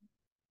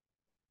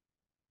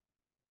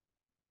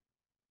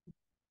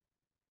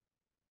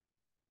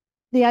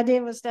 The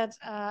idea was that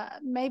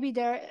maybe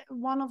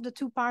one of the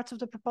two parts of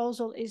the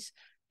proposal is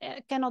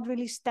cannot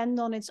really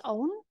stand on its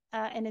own,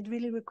 and it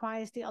really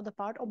requires the other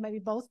part, or maybe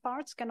both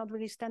parts cannot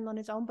really stand on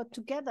its own, but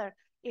together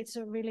it's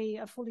a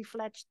fully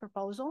fledged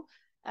proposal.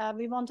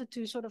 We wanted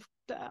to sort of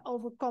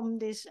overcome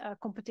this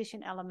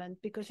competition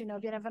element, because, you know,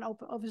 if you have an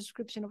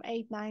oversubscription of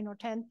 8, 9, or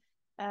 10,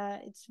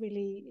 it's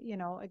really, you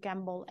know, a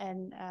gamble,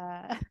 and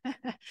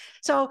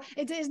so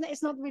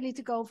it's not really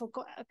to go for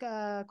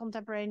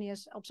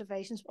contemporaneous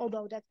observations,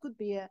 although that could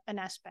be an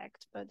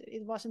aspect, but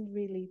it wasn't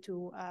really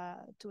to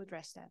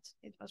address that.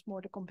 It was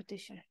more the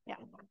competition. Yeah,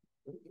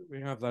 we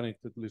have done it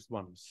at least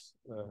once,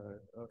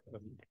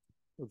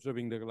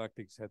 observing the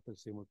galactic sector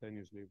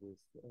simultaneously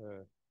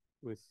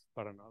with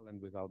Paranal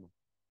and with ALMA,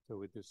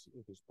 so it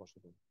is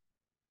possible.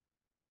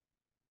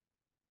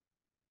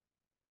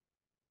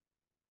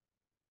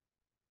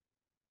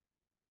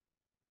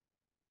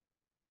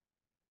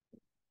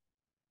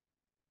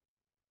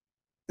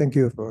 Thank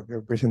you for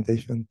your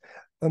presentation.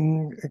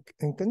 And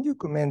can you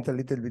comment a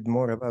little bit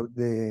more about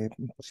the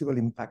possible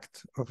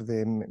impact of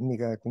the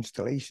mega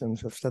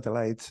constellations of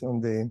satellites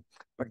on the,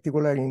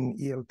 particularly in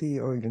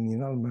ELT or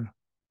in ALMA?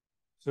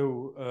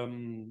 So,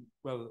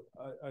 well,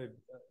 I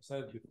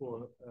said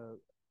before,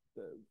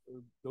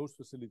 those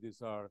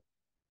facilities are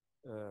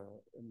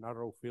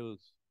narrow field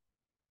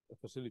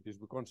facilities.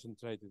 We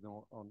concentrated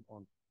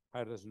on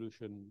high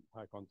resolution,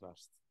 high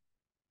contrast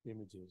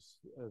images.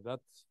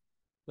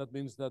 That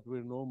means that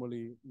we're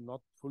normally not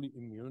fully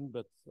immune,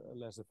 but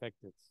less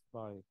affected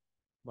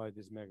by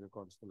these mega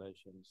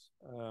constellations.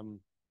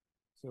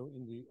 So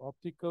in the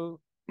optical,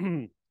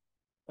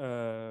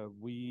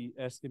 we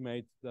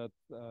estimate that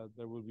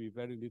there will be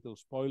very little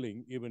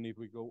spoiling, even if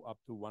we go up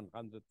to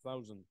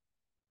 100,000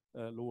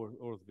 lower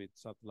orbit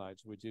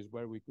satellites, which is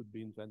where we could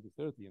be in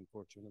 2030,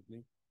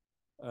 unfortunately.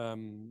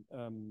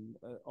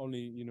 Only,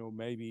 you know,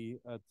 maybe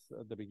at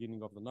the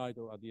beginning of the night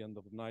or at the end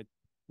of the night,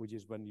 which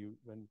is when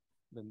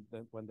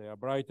they are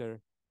brighter,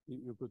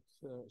 you could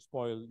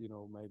spoil, you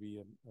know,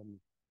 maybe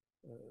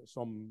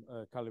some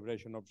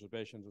calibration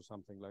observations or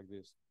something like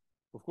this.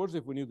 Of course,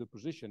 if we knew the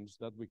positions,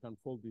 that we can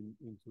fold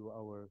into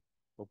our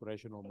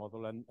operational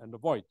model and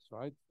avoid,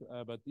 right?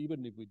 But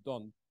even if we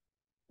don't,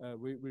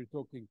 we're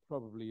talking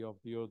probably of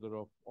the order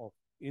of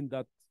in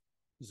that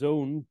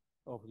zone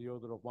of the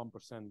order of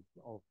 1%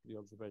 of the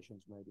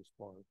observations may be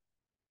spoiled.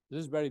 This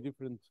is very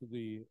different to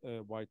the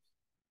wide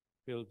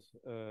field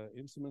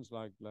instruments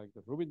like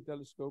the Rubin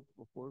telescope.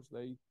 Of course,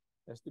 they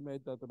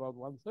estimate that about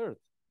 1/3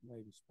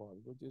 may be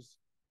spoiled,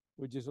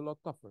 which is a lot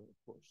tougher,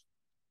 of course.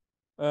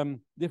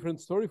 Different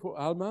story for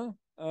ALMA.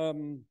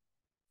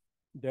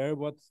 There,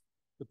 what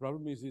the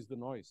problem is the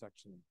noise,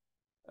 actually,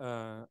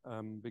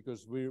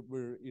 because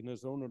we're in a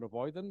zone of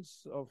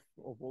avoidance of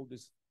all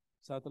these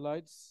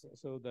satellites,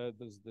 so that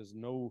there's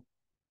no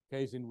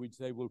case in which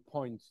they will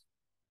point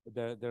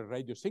their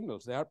radio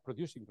signals. They are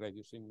producing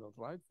radio signals,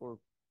 right, for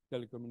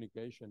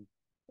telecommunication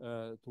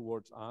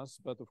towards us,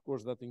 but of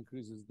course that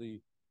increases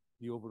the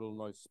the overall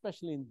noise,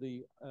 especially in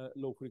the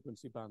low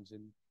frequency bands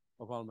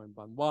of ALMA in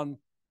band 1.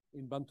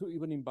 In band 2,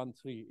 even in band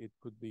 3, it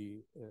could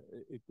be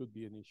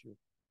an issue.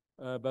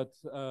 But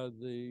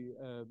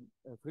the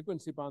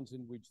frequency bands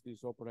in which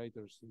these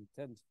operators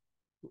intend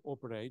to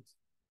operate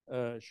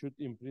should,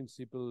 in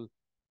principle,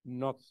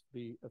 not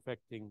be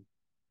affecting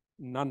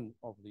none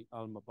of the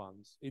ALMA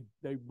bands.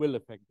 They will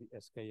affect the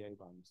SKA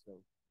bands,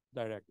 though,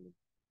 directly.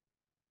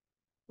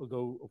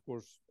 Although, of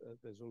course,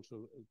 there's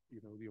also,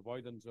 the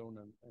avoidance zone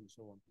and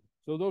so on.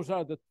 So those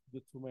are the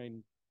two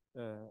main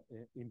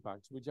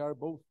impacts, which are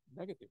both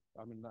negative.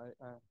 I mean,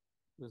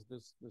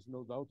 there's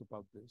no doubt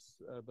about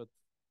this. But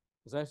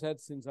as I said,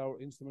 since our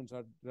instruments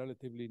are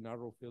relatively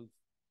narrow field,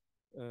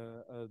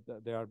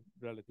 they are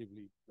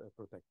relatively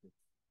protected.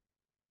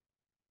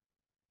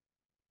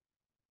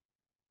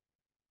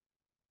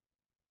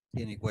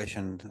 Any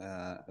question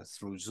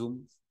through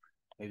Zoom?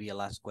 Maybe a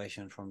last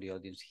question from the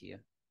audience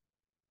here.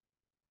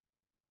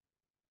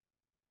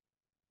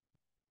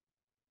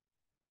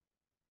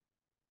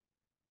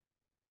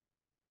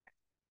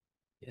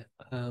 Yeah,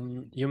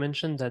 you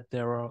mentioned that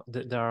there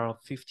are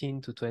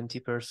 15 to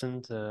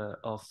 20%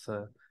 of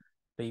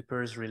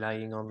papers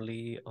relying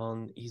only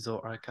on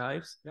ESO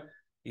archives. Yep.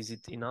 Is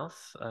it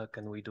enough?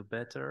 Can we do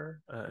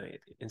better,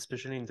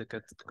 especially in the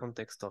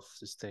context of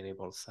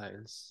sustainable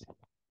science?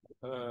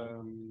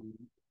 I'm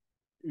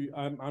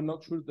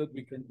not sure that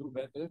we can do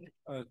better.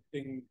 I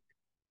think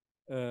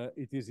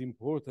it is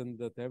important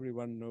that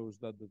everyone knows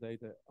that the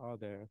data are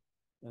there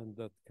and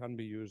that can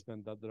be used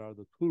and that there are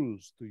the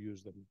tools to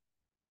use them.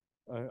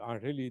 I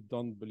really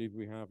don't believe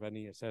we have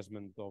any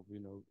assessment of,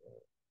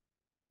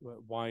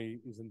 why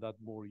isn't that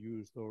more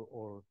used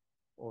or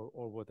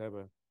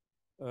whatever.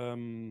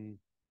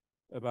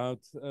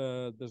 About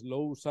the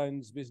low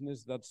science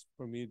business, that's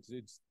for me,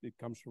 it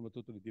comes from a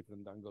totally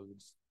different angle.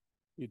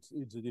 It's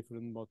a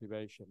different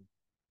motivation.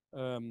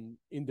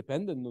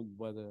 Independent of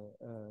whether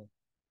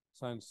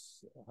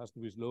science has to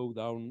be slowed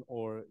down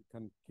or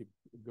can keep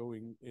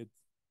going,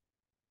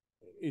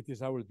 it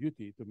is our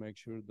duty to make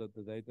sure that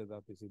the data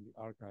that is in the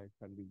archive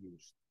can be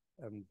used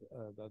and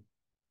that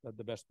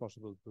the best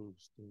possible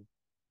tools to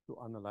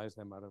analyze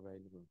them are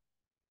available.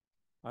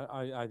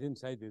 I didn't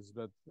say this,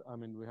 but I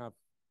mean, we have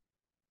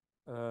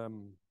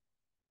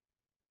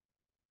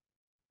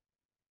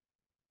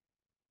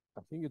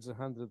I think it's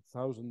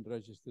 100,000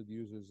 registered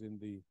users in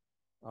the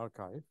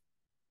archive.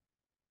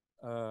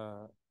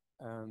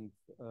 And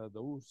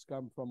those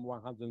come from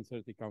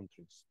 130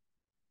 countries.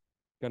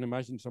 You can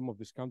imagine some of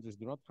these countries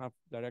do not have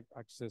direct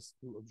access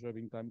to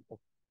observing time of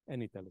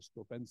any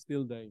telescope, and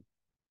still they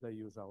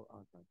use our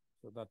archive.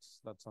 So that's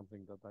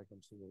something that I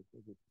consider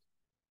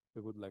a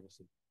good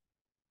legacy.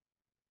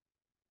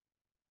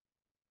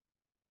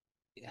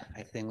 Yeah,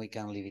 I think we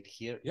can leave it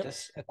here. Yep.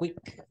 Just a quick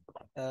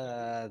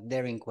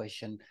daring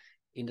question.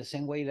 In the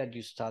same way that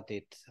you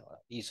started,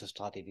 ESO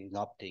started in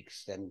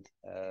optics and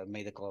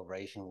made a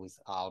collaboration with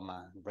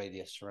ALMA,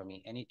 radio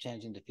astronomy, any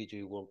chance in the future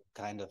you will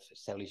kind of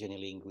establish any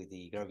link with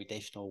the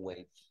gravitational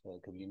wave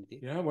community?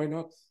 Yeah, why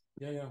not?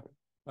 Yeah.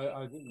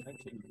 I didn't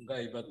mention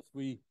today, but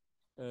we,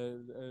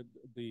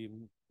 the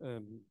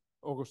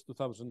August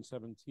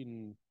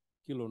 2017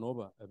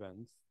 kilonova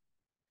event,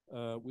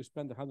 we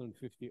spent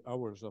 150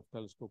 hours of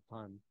telescope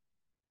time.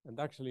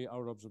 And actually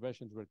our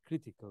observations were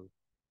critical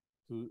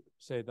to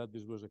say that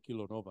this was a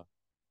kilonova.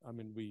 I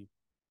mean, we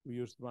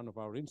used one of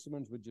our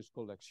instruments, which is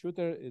called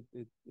X-Shooter.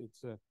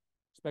 It's a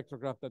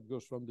spectrograph that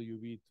goes from the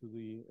UV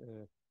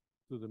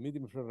to the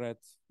mid-infrared,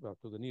 well,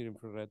 to the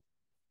near-infrared,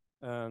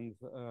 and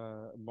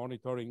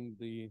monitoring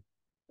the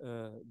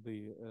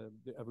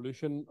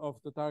evolution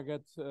of the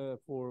target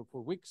for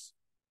weeks.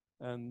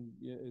 And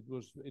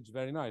it's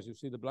very nice. You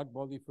see the black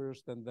body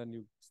first, and then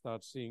you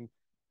start seeing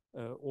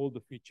all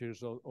the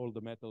features, all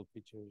the metal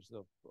features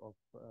of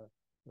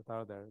that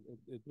are there.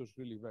 It was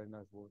really very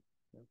nice work.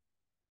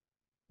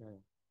 Yeah.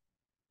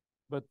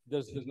 But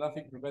there's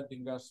nothing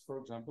preventing us, for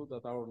example,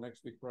 that our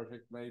next big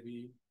project may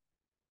be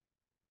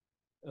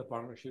a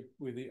partnership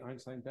with the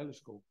Einstein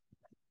telescope.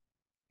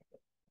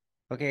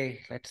 Okay,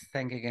 let's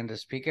thank again the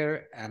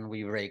speaker, and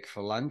we break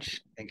for lunch.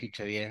 Thank you,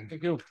 Xavier.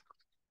 Thank you.